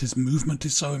because his movement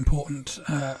is so important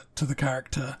to the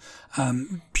character.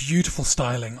 Beautiful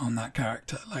styling on that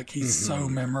character. He's so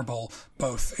memorable,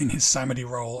 both in his Samedi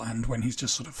role and when he's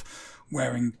just sort of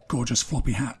wearing gorgeous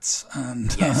floppy hats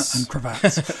and and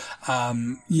cravats.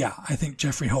 I think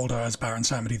Jeffrey Holder as Baron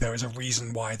Samedi, there is a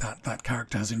reason why that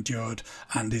character has endured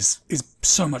and is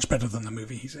so much better than the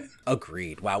movie he's in.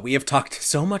 Agreed. Wow, we have talked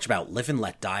so much about Live and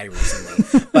Let Die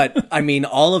recently. But, I mean,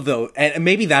 all of the... And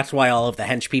maybe that's why all of the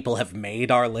hench people have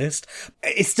made our list.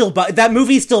 It's still... that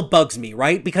movie still bugs me,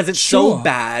 right? Because it's so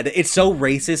bad, it's so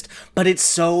racist, but it's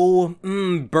so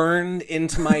burned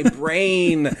into my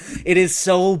brain. It is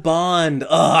so Bond.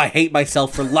 I hate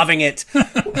myself for loving it.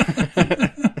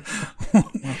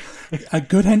 A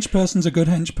good hench person's a good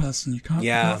hench person. You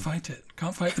can't fight it.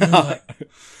 Can't fight the moonlight.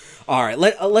 All right,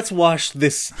 let's wash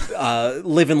this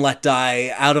Live and Let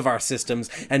Die out of our systems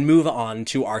and move on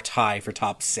to our tie for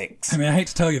top 6. I mean, I hate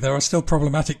to tell you, there are still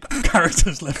problematic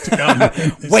characters left to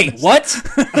go. Wait, what?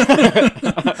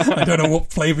 I don't know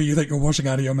what flavor you think you're washing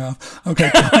out of your mouth. Okay,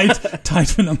 tied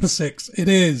for number 6. It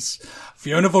is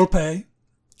Fiona Volpe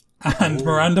and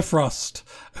Miranda Frost,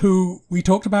 who we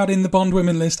talked about in the Bond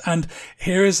women list, and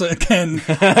here is again,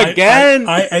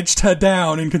 I edged her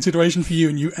down in consideration for you,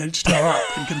 and you edged her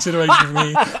up in consideration for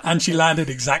me, and she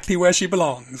landed exactly where she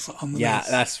belongs on the list. Yeah,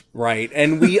 that's right.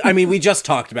 And we just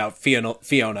talked about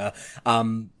Fiona,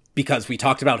 because we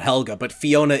talked about Helga, but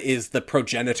Fiona is the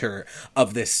progenitor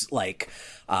of this,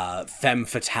 femme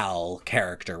fatale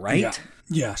character, right?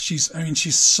 Yeah, she's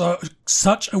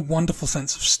such a wonderful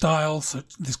sense of style, so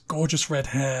this gorgeous red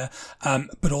hair,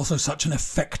 but also such an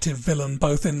effective villain,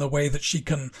 both in the way that she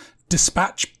can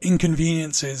dispatch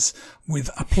inconveniences with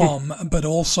aplomb, but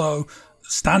also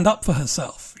stand up for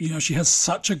herself. She has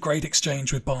such a great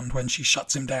exchange with Bond when she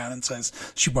shuts him down and says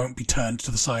she won't be turned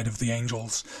to the side of the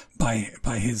angels by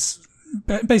his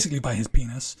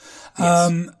penis.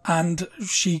 Yes. And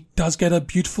she does get a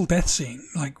beautiful death scene,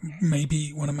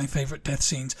 maybe one of my favorite death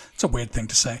scenes. It's a weird thing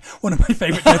to say. One of my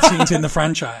favorite death scenes in the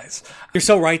franchise. You're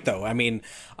so right, though. I mean,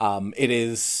 it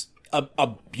is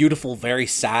a beautiful, very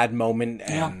sad moment,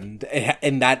 and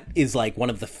that is one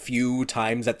of the few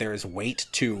times that there is weight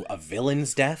to a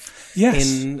villain's death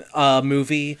in a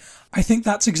movie. I think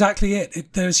that's exactly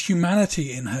it. There's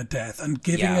humanity in her death, and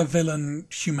giving a villain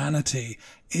humanity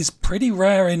is pretty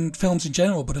rare in films in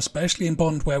general, but especially in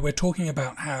Bond, where we're talking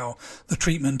about how the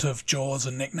treatment of Jaws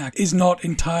and Nick Nack is not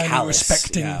entirely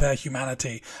respecting their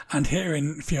humanity. And here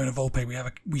in Fiona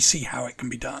Volpe, we see how it can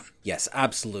be done. Yes,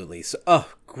 absolutely. So,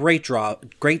 great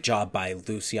job by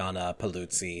Luciana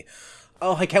Paluzzi.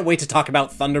 Oh, I can't wait to talk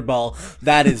about Thunderball.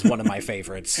 That is one of my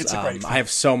favorites. It's a great film. I have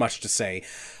so much to say.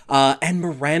 And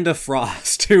Miranda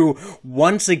Frost, who,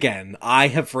 once again, I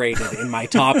have rated in my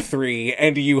top 3,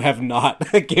 and you have not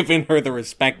given her the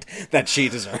respect that she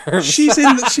deserves. She's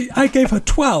I gave her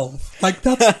 12. I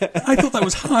thought that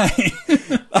was high.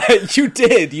 You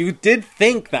did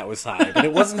think that was high, but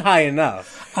it wasn't high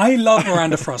enough. I love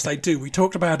Miranda Frost. I do. We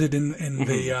talked about it in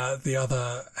the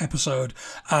other episode,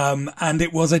 and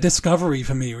it was a discovery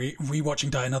for me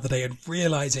rewatching Die Another Day and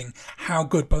realizing how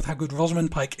good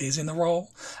Rosamund Pike is in the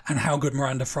role and how good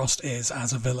Miranda Frost is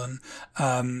as a villain.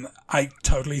 I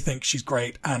totally think she's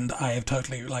great, and I have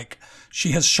totally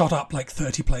she has shot up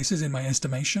 30 places in my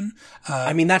estimation.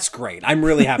 I mean, that's great. I'm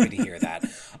really happy to hear that.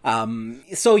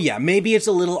 So yeah, maybe it's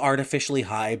a little artificially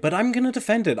high, but I'm gonna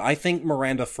defend it. I think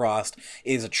Miranda Frost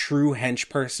is a true hench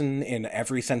person in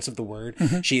every sense of the word.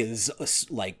 Mm-hmm. She is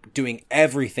like doing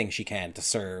everything she can to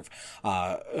serve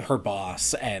her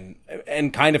boss and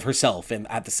kind of herself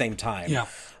at the same time.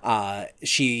 Yeah.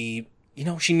 She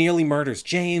nearly murders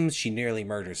James. She nearly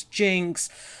murders Jinx.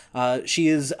 She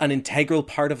is an integral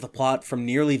part of the plot from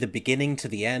nearly the beginning to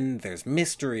the end. There's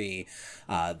mystery.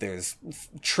 There's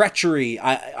treachery.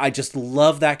 I just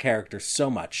love that character so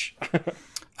much.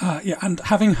 Yeah, and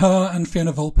having her and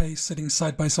Fiona Volpe sitting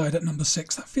side by side at number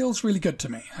 6, that feels really good to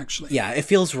me, actually. Yeah, it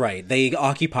feels right. They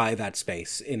occupy that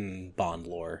space in Bond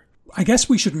lore. I guess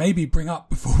we should maybe bring up,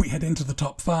 before we head into the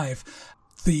top 5,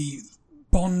 the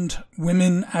Bond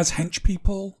women as hench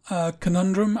people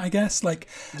conundrum, I guess. Like,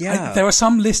 yeah. There are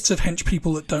some lists of hench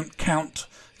people that don't count.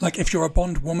 Like, if you're a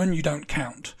Bond woman, you don't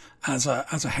count as a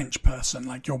hench person.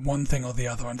 Like, you're one thing or the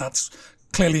other, and that's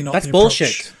clearly not that's the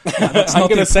bullshit. Approach. Yeah, that's I'm not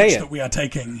the gonna say approach it. that we are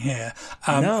taking here.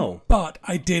 No. But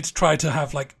I did try to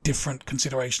have, like, different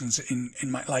considerations in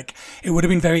my, like, it would have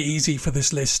been very easy for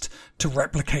this list to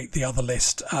replicate the other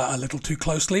list a little too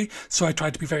closely. So I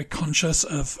tried to be very conscious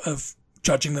of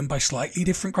judging them by slightly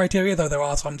different criteria, though there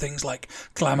are some things like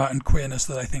glamour and queerness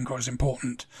that I think are as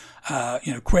important.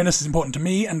 Queerness is important to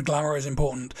me, and glamour is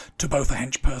important to both a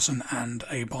hench person and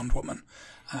a Bond woman.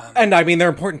 And I mean, they're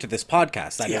important to this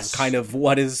podcast. That yes. is kind of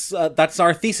what is, that's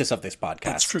our thesis of this podcast.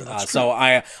 That's true. So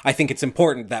I think it's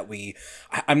important that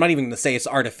I'm not even going to say it's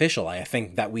artificial. I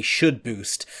think that we should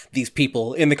boost these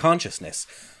people in the consciousness.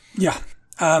 Yeah.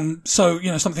 So,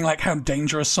 something like how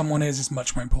dangerous someone is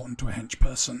much more important to a hench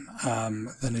person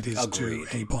than it is Agreed.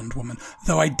 to a Bond woman.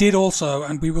 Though I did also,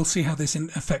 and we will see how this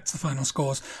affects the final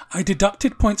scores, I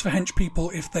deducted points for hench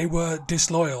people if they were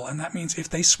disloyal, and that means if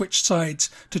they switched sides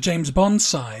to James Bond's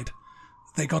side,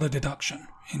 they got a deduction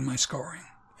in my scoring.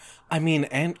 I mean,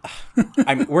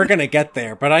 we're going to get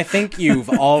there, but I think you've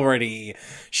already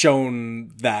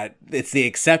shown that it's the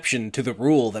exception to the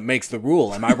rule that makes the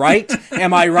rule. Am I right?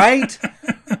 Am I right?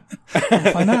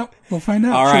 We'll find out. All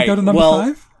Should right. we go to number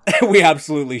 5? We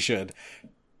absolutely should.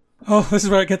 Oh, this is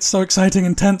where it gets so exciting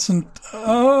and tense and,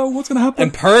 what's going to happen?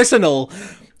 And personal.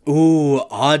 Ooh,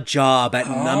 Odd Job at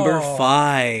number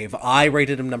 5. I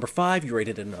rated him number 5. You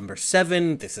rated him number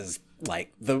 7. This is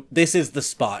the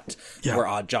spot where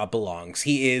Odd Job belongs.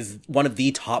 He is one of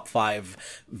the top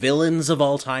 5 villains of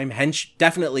all time. Hench,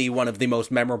 definitely one of the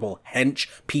most memorable hench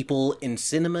people in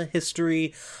cinema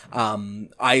history.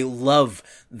 I love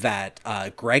that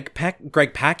Greg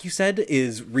Pak, you said,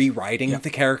 is rewriting the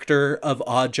character of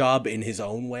Odd Job in his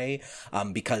own way,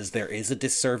 because there is a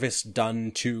disservice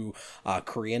done to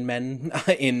Korean men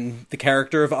in the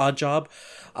character of Odd Job.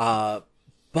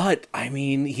 But, I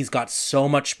mean, he's got so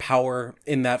much power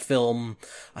in that film.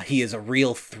 He is a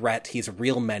real threat. He's a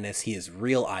real menace. He is a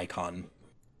real icon.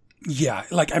 Yeah,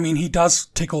 he does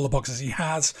tick all the boxes. He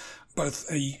has both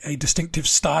a distinctive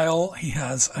style. He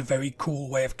has a very cool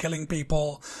way of killing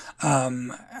people.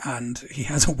 And he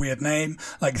has a weird name.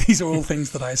 Like, these are all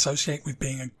things that I associate with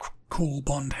being a cool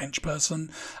Bond hench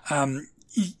person.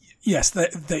 Yes,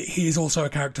 he is also a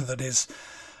character that is,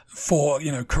 for,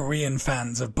 Korean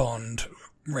fans of Bond,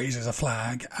 raises a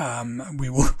flag.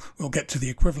 We'll get to the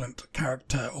equivalent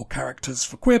character or characters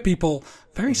for queer people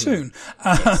very soon.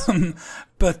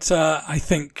 But I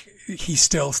think he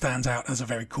still stands out as a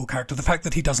very cool character. The fact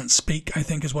that he doesn't speak, I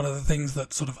think, is one of the things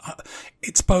that sort of,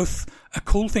 it's both a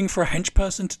cool thing for a hench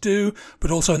person to do,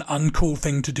 but also an uncool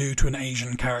thing to do to an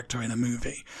Asian character in a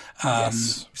movie.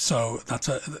 Yes. So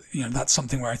that's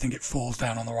something where I think it falls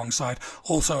down on the wrong side.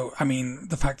 Also, I mean,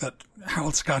 the fact that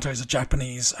Harold Sakato is a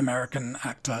Japanese American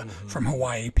actor from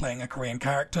Hawaii playing a Korean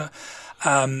character.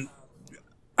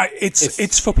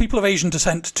 It's for people of Asian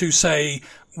descent to say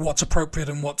what's appropriate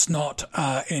and what's not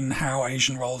in how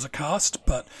Asian roles are cast,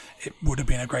 but it would have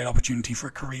been a great opportunity for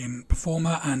a Korean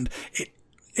performer, and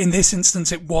in this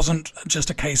instance it wasn't just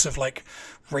a case of like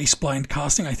race blind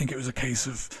casting. I think it was a case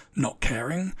of not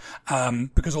caring,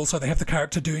 because also they have the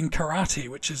character doing karate,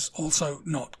 which is also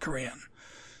not Korean.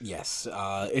 Yes,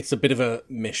 it's a bit of a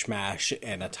mishmash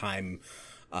in a time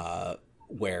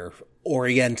where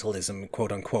Orientalism,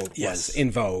 quote unquote, was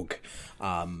in vogue.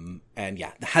 And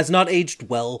yeah, has not aged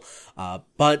well.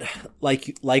 But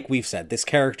like we've said, this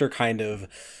character kind of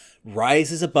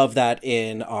rises above that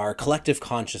in our collective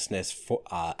consciousness for,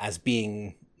 as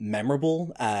being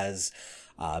memorable, as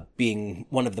being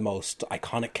one of the most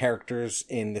iconic characters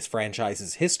in this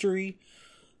franchise's history.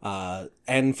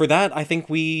 And for that, I think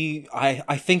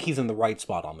I think he's in the right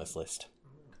spot on this list.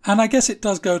 And I guess it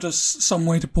does go to some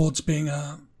way towards being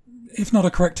if not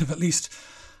a corrective, at least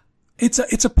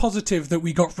It's a positive that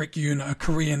we got Rick Yoon, a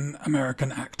Korean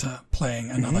American actor,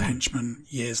 playing another henchman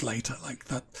years later. Like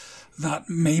that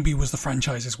maybe was the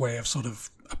franchise's way of sort of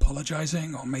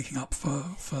apologizing or making up for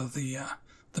the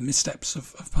missteps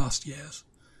of past years.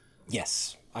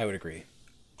 Yes, I would agree.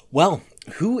 Well,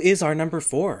 who is our number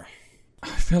 4? I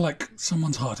feel like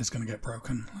someone's heart is going to get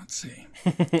broken. Let's see.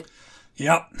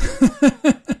 Yep.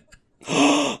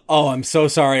 Oh, I'm so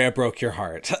sorry I broke your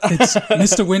heart. It's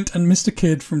Mr. Wint and Mr.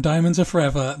 Kidd from Diamonds Are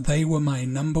Forever. They were my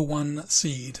number 1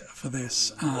 seed for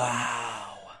this.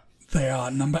 Wow. They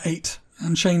are number 8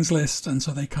 on Shane's list, and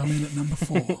so they come in at number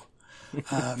 4.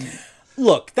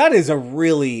 Look, that is a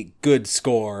really good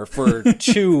score for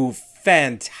 2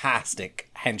 fantastic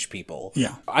hench people.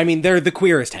 Yeah. I mean, they're the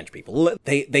queerest hench people.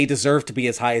 They deserve to be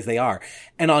as high as they are.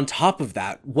 And on top of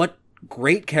that, what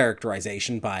great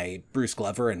characterization by Bruce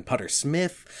Glover and Putter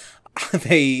Smith.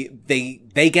 They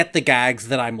get the gags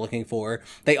that I'm looking for.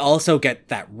 They also get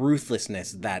that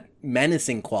ruthlessness, that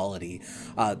menacing quality.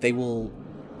 They will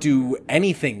do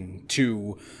anything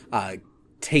to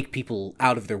take people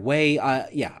out of their way.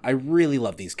 I really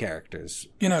love these characters.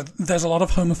 You know, there's a lot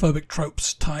of homophobic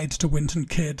tropes tied to Wint and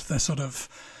Kidd.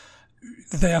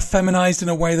 They are feminized in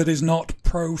a way that is not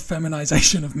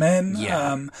pro-feminization of men.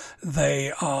 Yeah.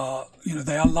 They are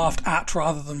laughed at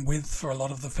rather than with for a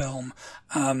lot of the film.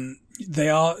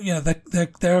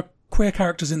 They're queer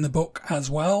characters in the book as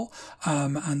well.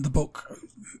 And the book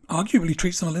arguably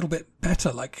treats them a little bit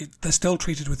better. Like they're still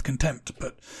treated with contempt,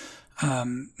 but,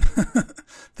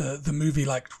 the movie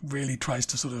really tries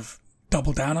to sort of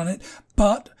double down on it.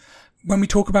 But when we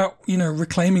talk about,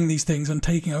 reclaiming these things and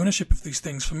taking ownership of these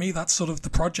things, for me, that's sort of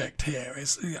the project here.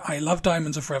 I love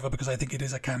Diamonds Are Forever because I think it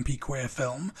is a campy queer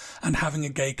film, and having a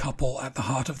gay couple at the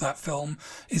heart of that film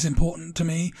is important to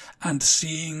me, and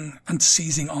seeing and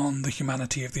seizing on the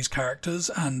humanity of these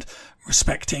characters and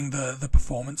respecting the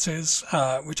performances,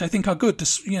 which I think are good.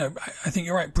 I think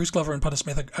you're right. Bruce Glover and Putter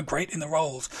Smith are great in the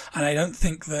roles, and I don't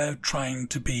think they're trying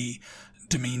to be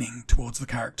demeaning towards the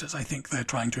characters. I think they're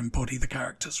trying to embody the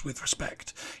characters with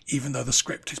respect, even though the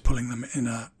script is pulling them in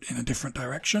a different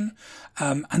direction.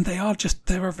 And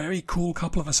they're a very cool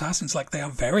couple of assassins. Like, they are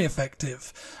very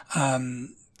effective.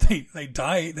 They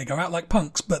die, they go out like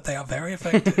punks, but they are very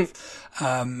effective.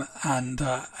 And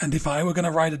if I were going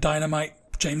to write a Dynamite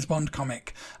James Bond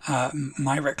comic,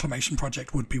 my reclamation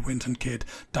project would be Wint and Kidd.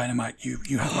 Dynamite,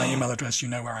 you have my email address, you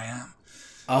know where I am.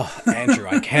 Oh, Andrew,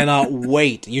 I cannot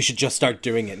wait. You should just start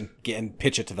doing it and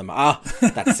pitch it to them.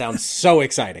 That sounds so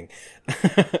exciting.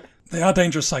 They are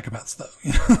dangerous psychopaths, though.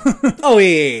 Oh,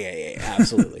 yeah,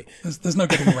 absolutely. There's no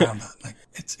getting around that. Like,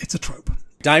 it's a trope.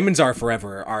 Diamonds Are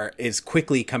Forever is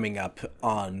quickly coming up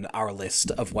on our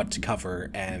list of what to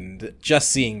cover, and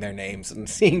just seeing their names and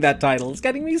seeing that title is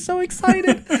getting me so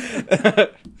excited.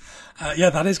 That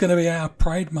is going to be our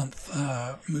Pride Month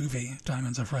movie,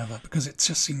 Diamonds Are Forever, because it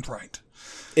just seemed right.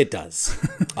 It does.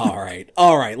 All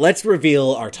right. Let's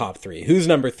reveal our top 3. Who's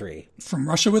number 3? From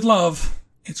Russia with Love,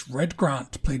 it's Red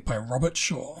Grant, played by Robert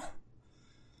Shaw.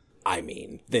 I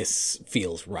mean, this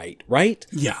feels right?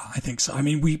 Yeah, I think so. I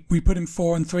mean, we put him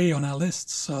 4 and 3 on our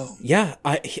lists, so... Yeah,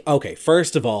 okay,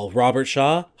 first of all, Robert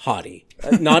Shaw, hottie.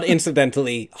 Not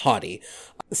incidentally, hottie.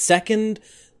 Second,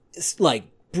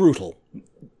 brutal.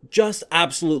 Just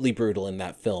absolutely brutal in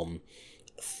that film.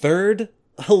 Third,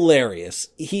 hilarious.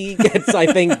 He gets, I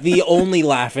think, the only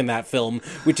laugh in that film,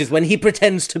 which is when he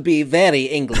pretends to be very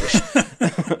English.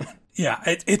 Yeah,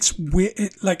 it's weird.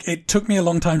 It took me a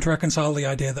long time to reconcile the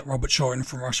idea that Robert Shaw in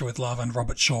From Russia with Love and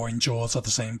Robert Shaw in Jaws are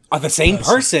the same. Are the same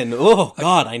person? Oh,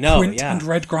 God, I know. Quint yeah. and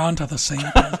Red Grant are the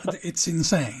same person. It's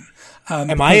insane.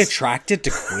 Am I attracted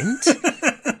to Quint?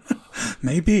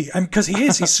 Maybe, because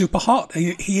he's super hot.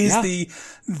 He is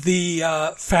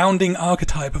the founding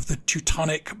archetype of the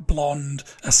Teutonic blonde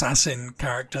assassin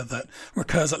character that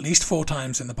recurs at least 4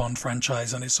 times in the Bond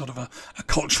franchise and is sort of a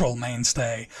cultural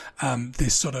mainstay.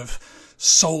 This sort of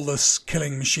soulless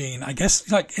killing machine. I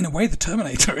guess, in a way, the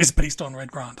Terminator is based on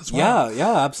Red Grant as well.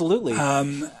 Yeah, absolutely.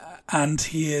 And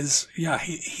he is,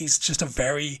 he's just a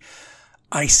very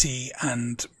icy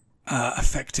and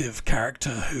effective character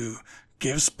who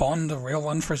gives Bond a real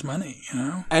run for his money,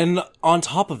 And on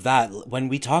top of that, when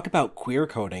we talk about queer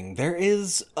coding, there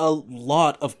is a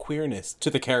lot of queerness to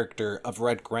the character of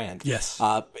Red Grant. Yes.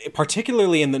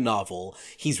 Particularly in the novel,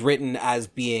 he's written as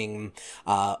being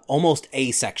almost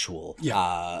asexual.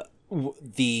 Yeah.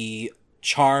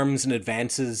 charms and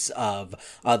advances of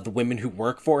the women who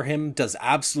work for him does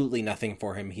absolutely nothing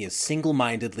for him. He is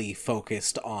single-mindedly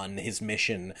focused on his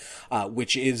mission,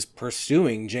 which is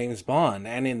pursuing James Bond.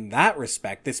 And in that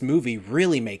respect, this movie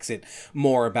really makes it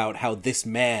more about how this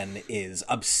man is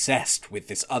obsessed with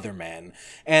this other man.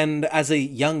 And as a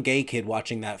young gay kid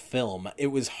watching that film, it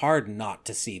was hard not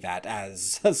to see that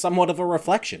as somewhat of a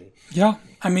reflection. Yeah,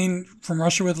 I mean, From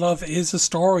Russia with Love is a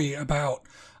story about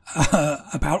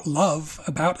love,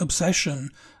 about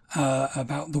obsession,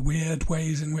 about the weird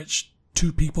ways in which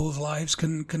two people's lives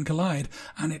can collide.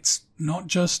 And it's not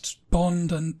just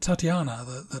Bond and Tatiana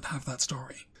that have that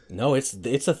story. No,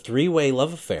 it's a three-way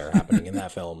love affair happening in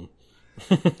that film.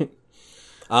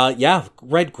 Yeah,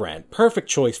 Red Grant, perfect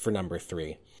choice for number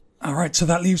 3. All right, so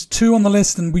that leaves 2 on the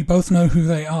list, and we both know who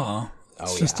they are.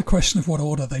 It's just a question of what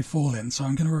order they fall in, so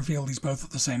I'm going to reveal these both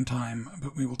at the same time,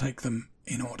 but we will take them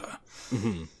in order.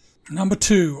 Mm-hmm. Number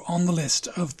 2 on the list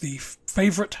of the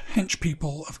favourite hench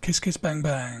people of Kiss Kiss Bang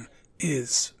Bang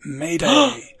is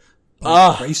Mayday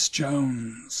by Grace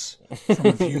Jones from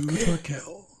A View to a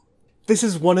Kill. This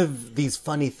is one of these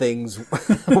funny things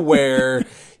where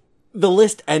the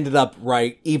list ended up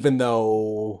right, even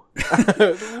though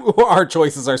our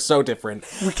choices are so different.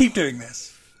 We keep doing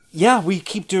this. Yeah, we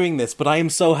keep doing this, but I am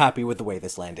so happy with the way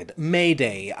this landed.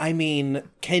 Mayday. I mean,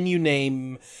 can you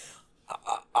name,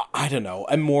 I don't know,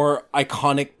 a more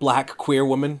iconic black queer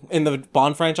woman in the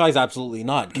Bond franchise? Absolutely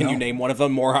not. Can you name one of the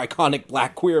more iconic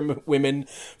black queer women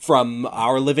from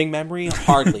our living memory?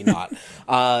 Hardly not.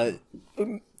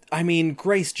 I mean,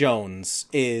 Grace Jones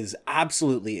is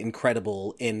absolutely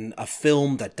incredible in a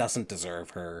film that doesn't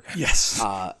deserve her. Yes.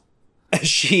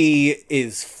 She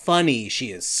is funny,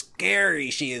 she is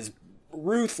scary, she is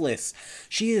ruthless,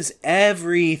 she is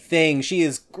everything, she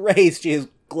is grace, she is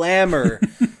glamour.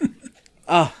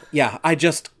 Yeah, I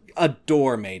just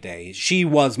adore Mayday. She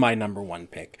was my number 1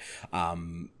 pick.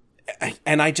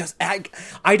 And I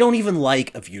don't even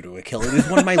like A View to a Kill. It is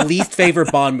one of my least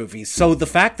favorite Bond movies. So the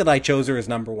fact that I chose her as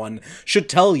number 1 should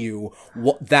tell you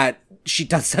that she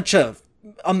does such a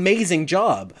amazing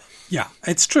job. Yeah,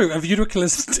 it's true. A View to a Kill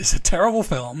is a terrible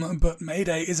film, but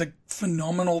Mayday is a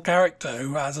phenomenal character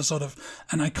who has a sort of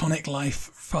an iconic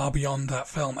life far beyond that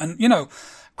film. And, you know,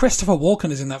 Christopher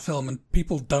Walken is in that film, and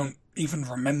people don't even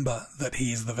remember that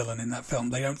he is the villain in that film.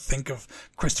 They don't think of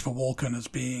Christopher Walken as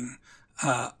being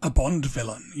a Bond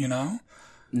villain, you know?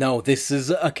 No, this is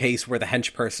a case where the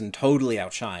hench person totally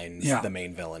outshines the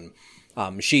main villain.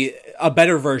 She a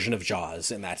better version of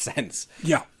Jaws in that sense.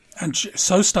 Yeah. And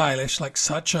so stylish, like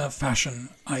such a fashion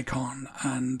icon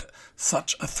and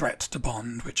such a threat to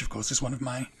Bond, which of course is one of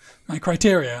my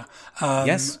criteria.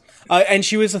 Yes. And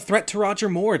she was a threat to Roger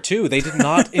Moore too. They did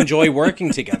not enjoy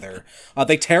working together.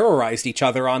 They terrorized each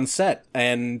other on set.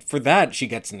 And for that, she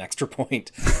gets an extra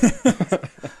point.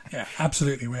 Yeah,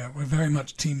 absolutely. We're very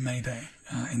much Team Mayday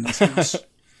in this house.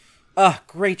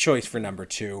 Great choice for number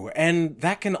 2. And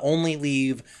that can only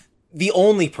leave the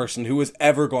only person who is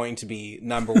ever going to be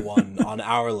number 1 on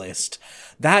our list.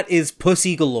 That is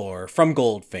Pussy Galore from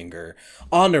Goldfinger.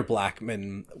 Honor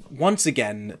Blackman, once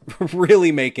again,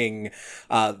 really making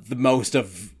the most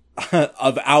of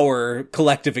our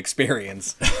collective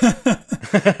experience.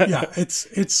 Yeah,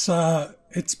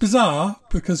 it's bizarre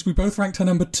because we both ranked her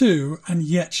number 2, and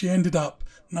yet she ended up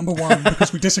number 1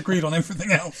 because we disagreed on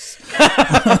everything else.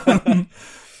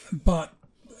 But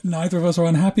neither of us are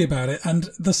unhappy about it, and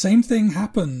the same thing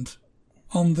happened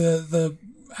on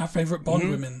our favourite Bond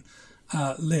women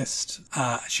list.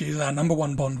 She's our number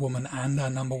 1 Bond woman and our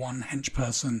number 1 hench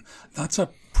person. That's a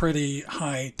pretty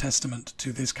high testament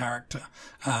to this character,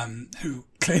 who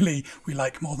clearly we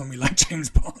like more than we like James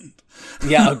Bond.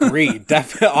 Yeah, agreed.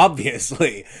 Definitely,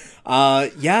 obviously.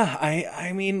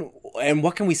 I mean, and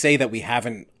what can we say that we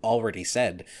haven't already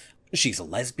said? She's a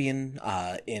lesbian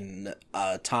in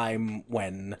a time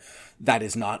when that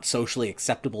is not socially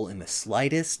acceptable in the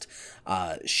slightest.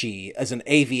 She is an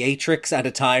aviatrix at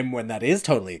a time when that is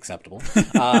totally acceptable.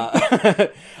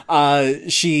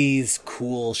 She's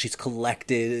cool. She's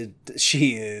collected.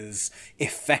 She is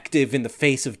effective in the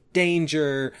face of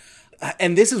danger.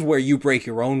 And this is where you break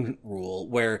your own rule,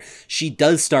 where she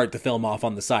does start the film off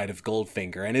on the side of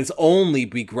Goldfinger, and it's only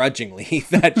begrudgingly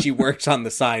that she works on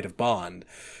the side of Bond.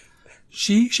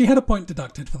 She had a point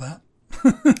deducted for that.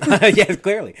 Yes,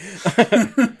 clearly.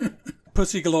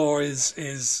 Pussy Galore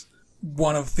is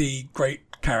one of the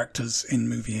great characters in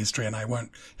movie history, and I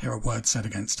won't hear a word said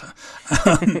against her.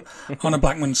 Honor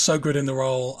Blackman's so good in the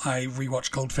role. I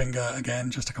rewatched Goldfinger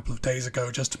again just a couple of days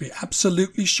ago just to be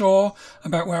absolutely sure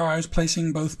about where I was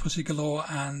placing both Pussy Galore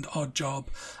and Odd Job.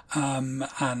 And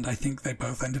I think they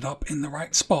both ended up in the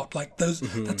right spot. Like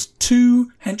that's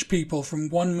 2 hench people from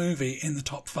one movie in the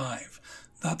top 5.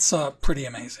 That's pretty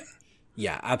amazing.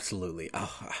 Yeah, absolutely.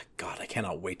 Oh, God, I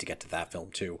cannot wait to get to that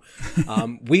film, too.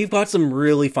 We've got some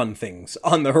really fun things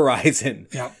on the horizon.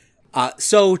 Yeah.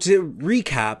 So to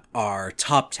recap our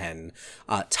top 10,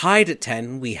 tied at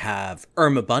 10, we have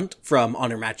Irma Bunt from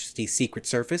On Her Majesty's Secret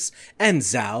Service and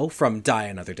Zhao from Die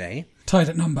Another Day. Tied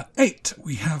at number 8,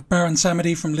 we have Baron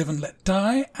Samedi from Live and Let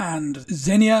Die and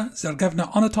Xenia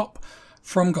Zergevna Onatop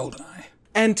from GoldenEye.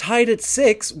 And tied at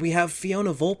 6, we have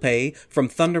Fiona Volpe from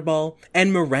Thunderball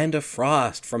and Miranda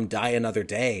Frost from Die Another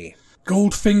Day.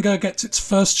 Goldfinger gets its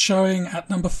first showing at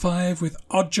number 5 with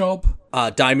Odd Job.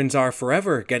 Diamonds Are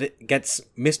Forever gets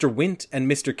Mr. Wint and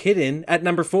Mr. Kid in at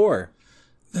number 4.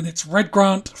 Then it's Red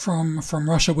Grant from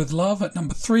Russia with Love at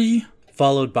number 3.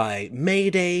 Followed by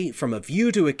Mayday from A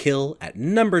View to a Kill at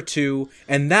number 2.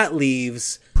 And that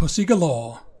leaves Pussy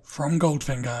Galore from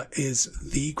Goldfinger is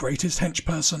the greatest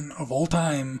henchperson of all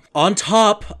time. On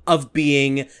top of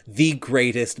being the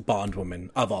greatest Bondwoman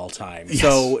of all time. Yes.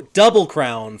 So, double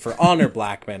crown for Honor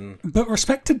Blackman. But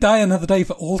respect to Die Another Day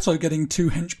for also getting 2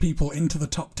 hench people into the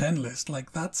top 10 list.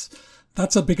 Like, that's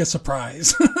a bigger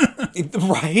surprise.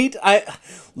 Right?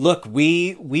 Look,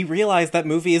 we realize that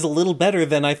movie is a little better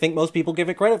than I think most people give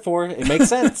it credit for. It makes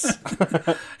sense.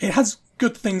 It has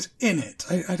good things in it.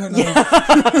 I don't know.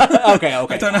 Yeah. Okay.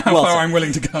 I don't know how far I'm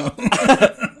willing to go.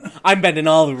 I'm bending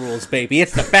all the rules, baby.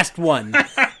 It's the best one.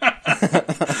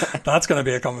 That's going to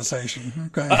be a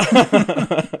conversation.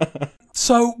 Okay.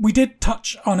 So we did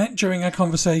touch on it during our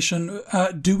conversation.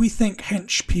 Do we think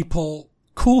hench people,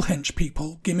 cool hench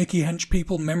people, gimmicky hench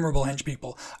people, memorable hench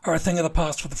people are a thing of the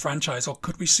past for the franchise, or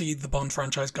could we see the Bond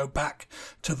franchise go back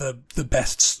to the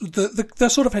best, the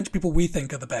sort of hench people we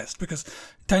think are the best? Because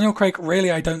Daniel Craig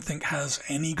really, I don't think, has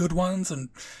any good ones, and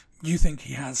you think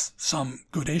he has some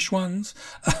goodish ones.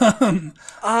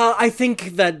 I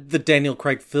think that the Daniel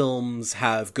Craig films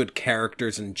have good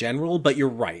characters in general, but you're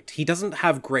right. He doesn't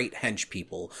have great hench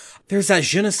people. There's that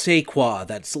je ne sais quoi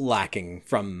that's lacking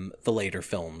from the later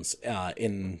films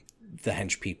in the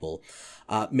hench people.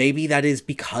 Maybe that is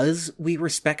because we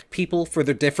respect people for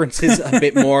their differences a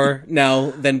bit more now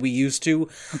than we used to.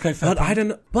 Okay, fair but point. I don't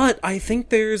know. But I think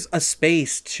there's a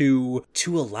space to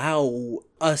allow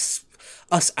us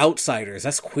outsiders,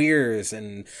 us queers,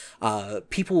 and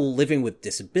people living with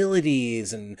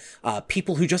disabilities, and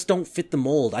people who just don't fit the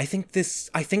mold. I think the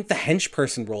hench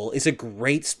person role is a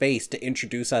great space to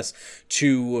introduce us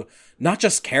to not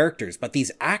just characters, but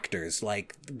these actors.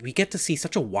 Like, we get to see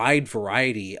such a wide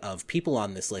variety of people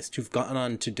on this list who've gone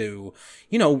on to do,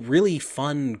 really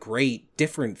fun, great,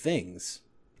 different things.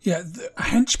 Yeah, the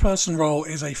hench person role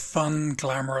is a fun,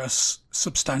 glamorous,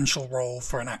 substantial role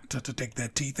for an actor to dig their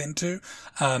teeth into.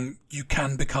 You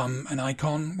can become an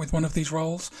icon with one of these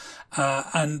roles.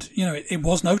 And, it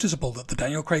was noticeable that the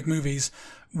Daniel Craig movies,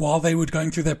 while they were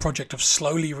going through their project of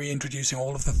slowly reintroducing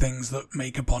all of the things that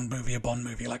make a Bond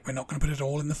movie, like, we're not going to put it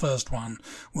all in the first one.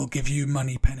 We'll give you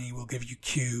Moneypenny, we'll give you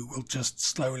Q, we'll just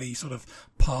slowly sort of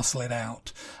parcel it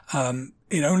out.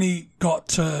 It only got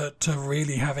to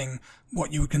really having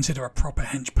what you would consider a proper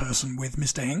hench person with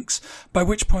Mr. Hinks, by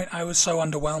which point I was so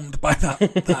underwhelmed by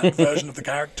that version of the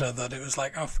character that it was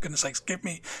like, oh, for goodness sakes, give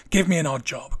me an Odd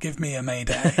Job, give me a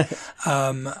Mayday.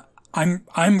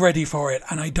 I'm ready for it,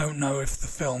 and I don't know if the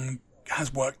film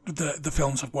has worked, the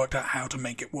films have worked out how to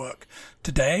make it work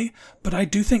today, but I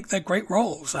do think they're great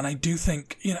roles, and I do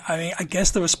think, I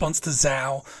guess the response to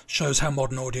Zhao shows how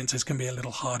modern audiences can be a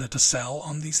little harder to sell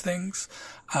on these things.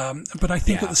 But I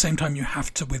think at the same time you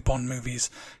have to, with Bond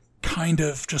movies, kind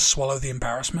of just swallow the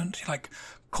embarrassment. Like,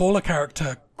 call a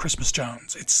character Christmas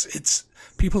Jones. It's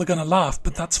people are going to laugh,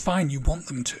 but that's fine. You want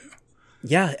them to.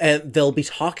 Yeah, and they'll be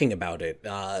talking about it.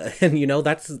 And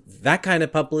that's that kind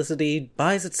of publicity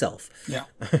buys itself. Yeah.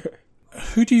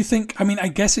 Who do you think? I mean, I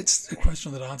guess it's a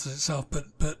question that answers itself,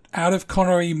 but out of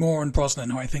Connery, Moore, and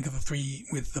Brosnan, who I think are the 3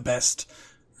 with the best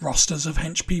rosters of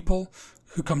hench people,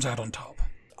 who comes out on top?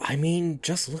 I mean,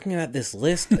 just looking at this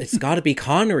list, it's got to be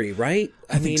Connery, right?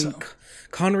 I think so.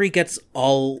 Connery gets a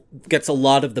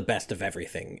lot of the best of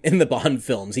everything in the Bond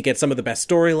films. He gets some of the best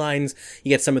storylines,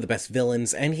 he gets some of the best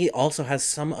villains, and he also has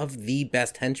some of the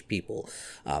best hench people.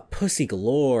 Pussy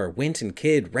Galore, Wint and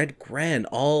Kid, Red Grant,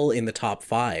 all in the top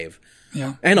 5.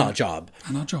 Yeah. And Odd Job.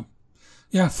 And Odd Job.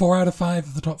 Yeah, 4 out of 5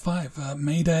 of the top 5.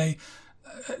 Mayday,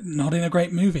 not in a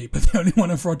great movie, but the only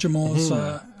one of Roger Moore's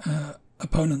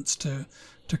opponents to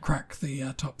crack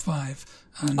the top 5.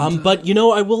 And, but,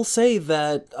 I will say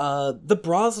that the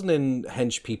Brosnan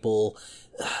hench people,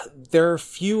 they're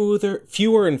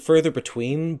fewer and further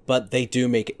between, but they do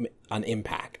make an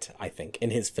impact, I think,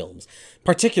 in his films.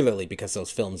 Particularly because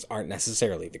those films aren't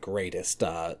necessarily the greatest,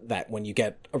 that when you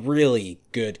get a really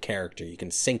good character, you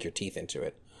can sink your teeth into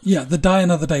it. Yeah, the Die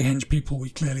Another Day hench people we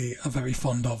clearly are very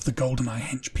fond of. The GoldenEye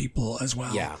hench people as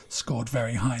well scored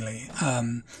very highly.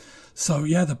 So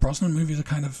yeah, the Brosnan movies are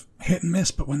kind of hit and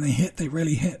miss, but when they hit, they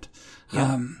really hit.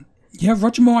 Yeah.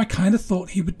 Roger Moore, I kind of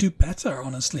thought he would do better,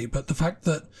 honestly, but the fact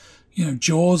that,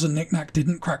 Jaws and Knick Knack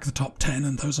didn't crack the top 10,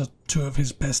 and those are two of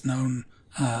his best known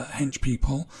hench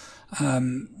people,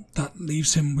 that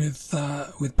leaves him with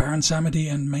Baron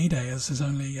Samedi and Mayday as his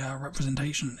only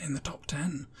representation in the top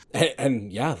 10.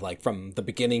 And yeah, like from the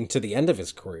beginning to the end of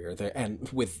his career, and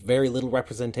with very little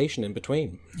representation in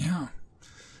between. Yeah.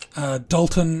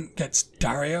 Dalton gets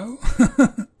Dario.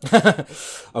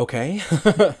 Okay.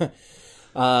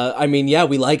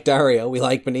 We like Dario, we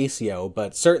like Benicio,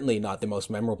 but certainly not the most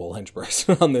memorable hench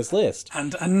person on this list.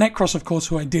 And Necros, of course,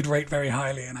 who I did rate very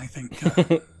highly, and I think,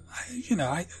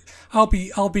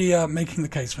 I'll be making the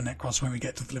case for Necros when we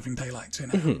get to the Living Daylights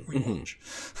in our rewatch.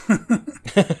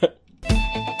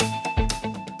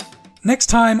 Next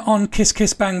time on Kiss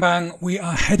Kiss Bang Bang, we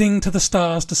are heading to the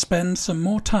stars to spend some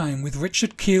more time with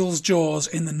Richard Keel's Jaws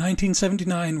in the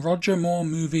 1979 Roger Moore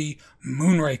movie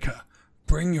Moonraker.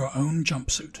 Bring your own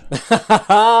jumpsuit.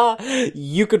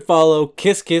 You could follow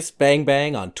Kiss Kiss Bang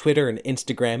Bang on Twitter and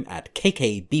Instagram at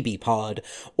KKBBPod,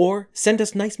 or send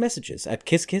us nice messages at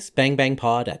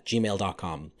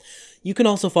kisskissbangbangpod@gmail.com. You can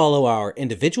also follow our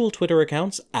individual Twitter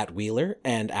accounts at Wheeler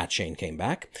and at Shane Came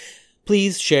Back.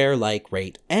 Please share, like,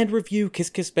 rate, and review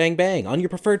Kiss Kiss Bang Bang on your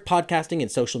preferred podcasting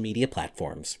and social media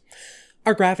platforms.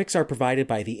 Our graphics are provided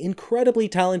by the incredibly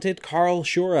talented Carl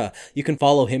Shura. You can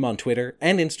follow him on Twitter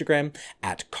and Instagram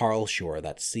at Carl Shura.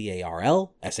 That's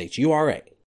CarlShura.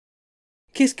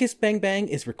 Kiss Kiss Bang Bang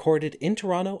is recorded in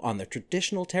Toronto on the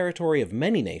traditional territory of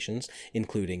many nations,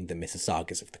 including the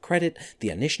Mississaugas of the Credit, the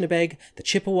Anishinaabeg, the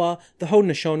Chippewa, the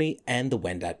Haudenosaunee, and the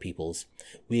Wendat peoples.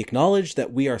 We acknowledge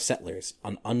that we are settlers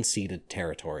on unceded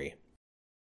territory.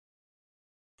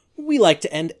 We like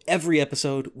to end every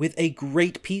episode with a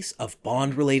great piece of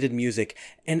Bond-related music.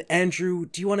 And Andrew,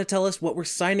 do you want to tell us what we're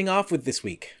signing off with this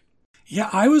week?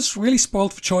 Yeah, I was really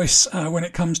spoiled for choice when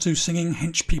it comes to singing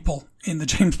hench people in the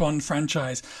James Bond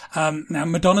franchise. Now,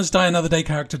 Madonna's Die Another Day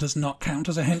character does not count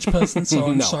as a hench person, so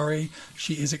I'm sorry.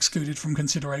 She is excluded from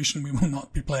consideration. We will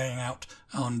not be playing out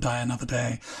on Die Another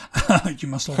Day. You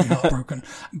must all be heartbroken.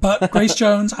 But Grace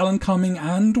Jones, Alan Cumming,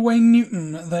 and Wayne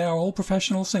Newton, they are all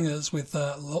professional singers with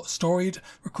storied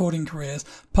recording careers.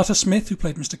 Putter Smith, who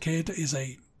played Mr. Kidd, is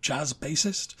a jazz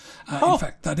bassist. In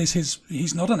fact, that is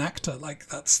he's not an actor. Like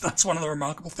that's one of the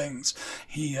remarkable things.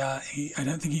 I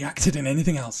don't think he acted in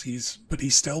anything else. But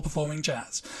he's still performing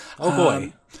jazz. Oh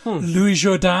boy. Louis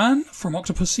Jourdan from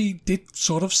Octopussy did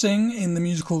sort of sing in the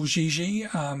musical Gigi.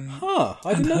 I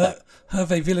didn't know that.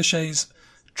 Hervé Villechaize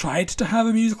tried to have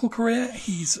a musical career.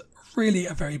 He's really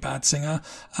a very bad singer,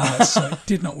 so it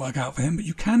did not work out for him, but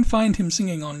you can find him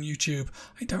singing on YouTube.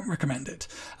 I don't recommend it.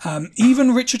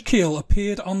 Even Richard Keel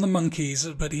appeared on The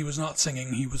Monkees, but he was not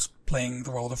singing. He was playing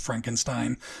the role of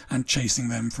Frankenstein and chasing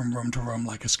them from room to room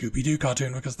like a Scooby-Doo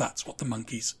cartoon, because that's what The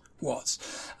Monkees was.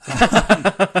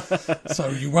 So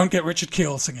you won't get Richard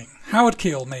Keel singing. Howard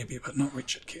Keel maybe, but not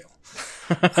Richard Keel.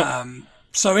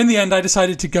 So in the end, I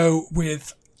decided to go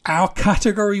with our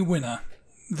category winner,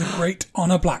 the great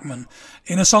Honor Blackman,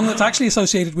 in a song that's actually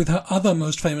associated with her other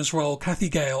most famous role, Cathy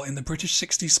Gale, in the British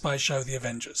 60s spy show The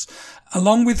Avengers.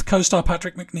 Along with co-star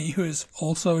Patrick Macnee, who is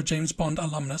also a James Bond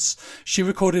alumnus, she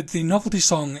recorded the novelty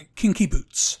song Kinky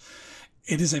Boots.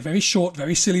 It is a very short,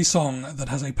 very silly song that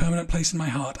has a permanent place in my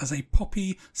heart as a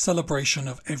poppy celebration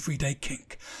of everyday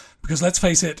kink. Because let's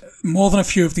face it, more than a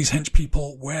few of these hench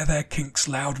people wear their kinks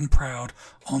loud and proud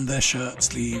on their shirt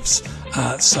sleeves.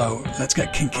 So let's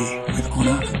get kinky with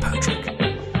Honor and Patrick.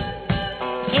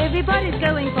 Everybody's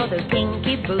going for those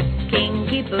kinky boots,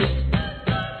 kinky boots.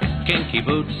 Kinky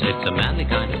boots, it's a manly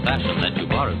kind of fashion that you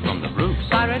borrowed from the roots.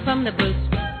 Borrowed from the boots.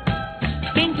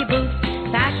 Kinky boots,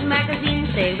 fashion magazines,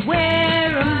 they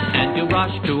wear 'em. And you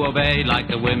rush to obey like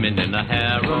the women in a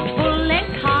harem. Full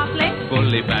length, half length,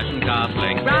 fully fashioned calf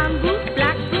length. brown boots,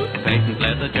 black boots, Patent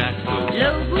leather jack boots.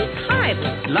 low boots, high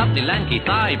boots. Lovely lanky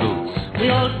thigh boots. We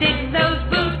all dig those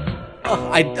boots.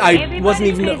 I wasn't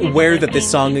even aware that this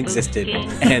song existed,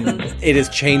 and it has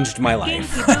changed my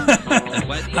life.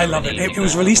 I love it. It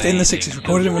was released in the 60s,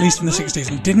 recorded and released in the 60s,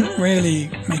 and didn't really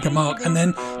make a mark. And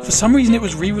then, for some reason, it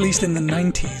was re-released in the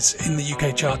 90s in the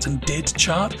UK charts and did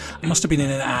chart. It must have been in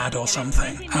an ad or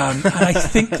something. And I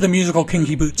think the musical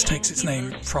Kinky Boots takes its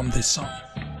name from this song.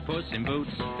 Puss in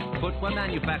Boots, footwear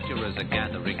manufacturers are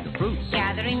gathering the fruits.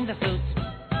 Gathering the fruits.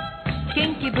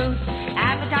 Kinky Boots,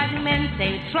 advertising men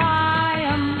say try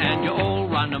 'em. And you all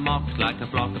run amok like a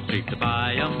flock of sheep to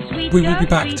buy 'em. We will be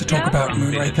back to talk about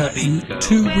Moonraker in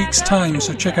 2 weeks' time,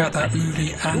 so check out that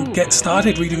movie and get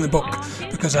started reading the book,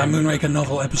 because our Moonraker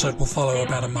novel episode will follow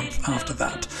about a month after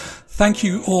that. Thank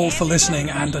you all for listening,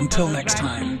 and until next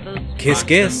time, Kiss,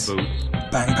 kiss.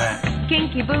 bang, bang.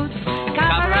 Kinky Boots,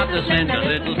 Cover up the slender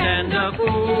little tender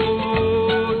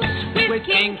boots. With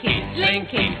kinky,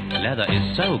 slinky, leather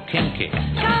is so kinky.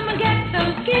 Come and get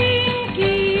those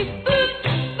kinky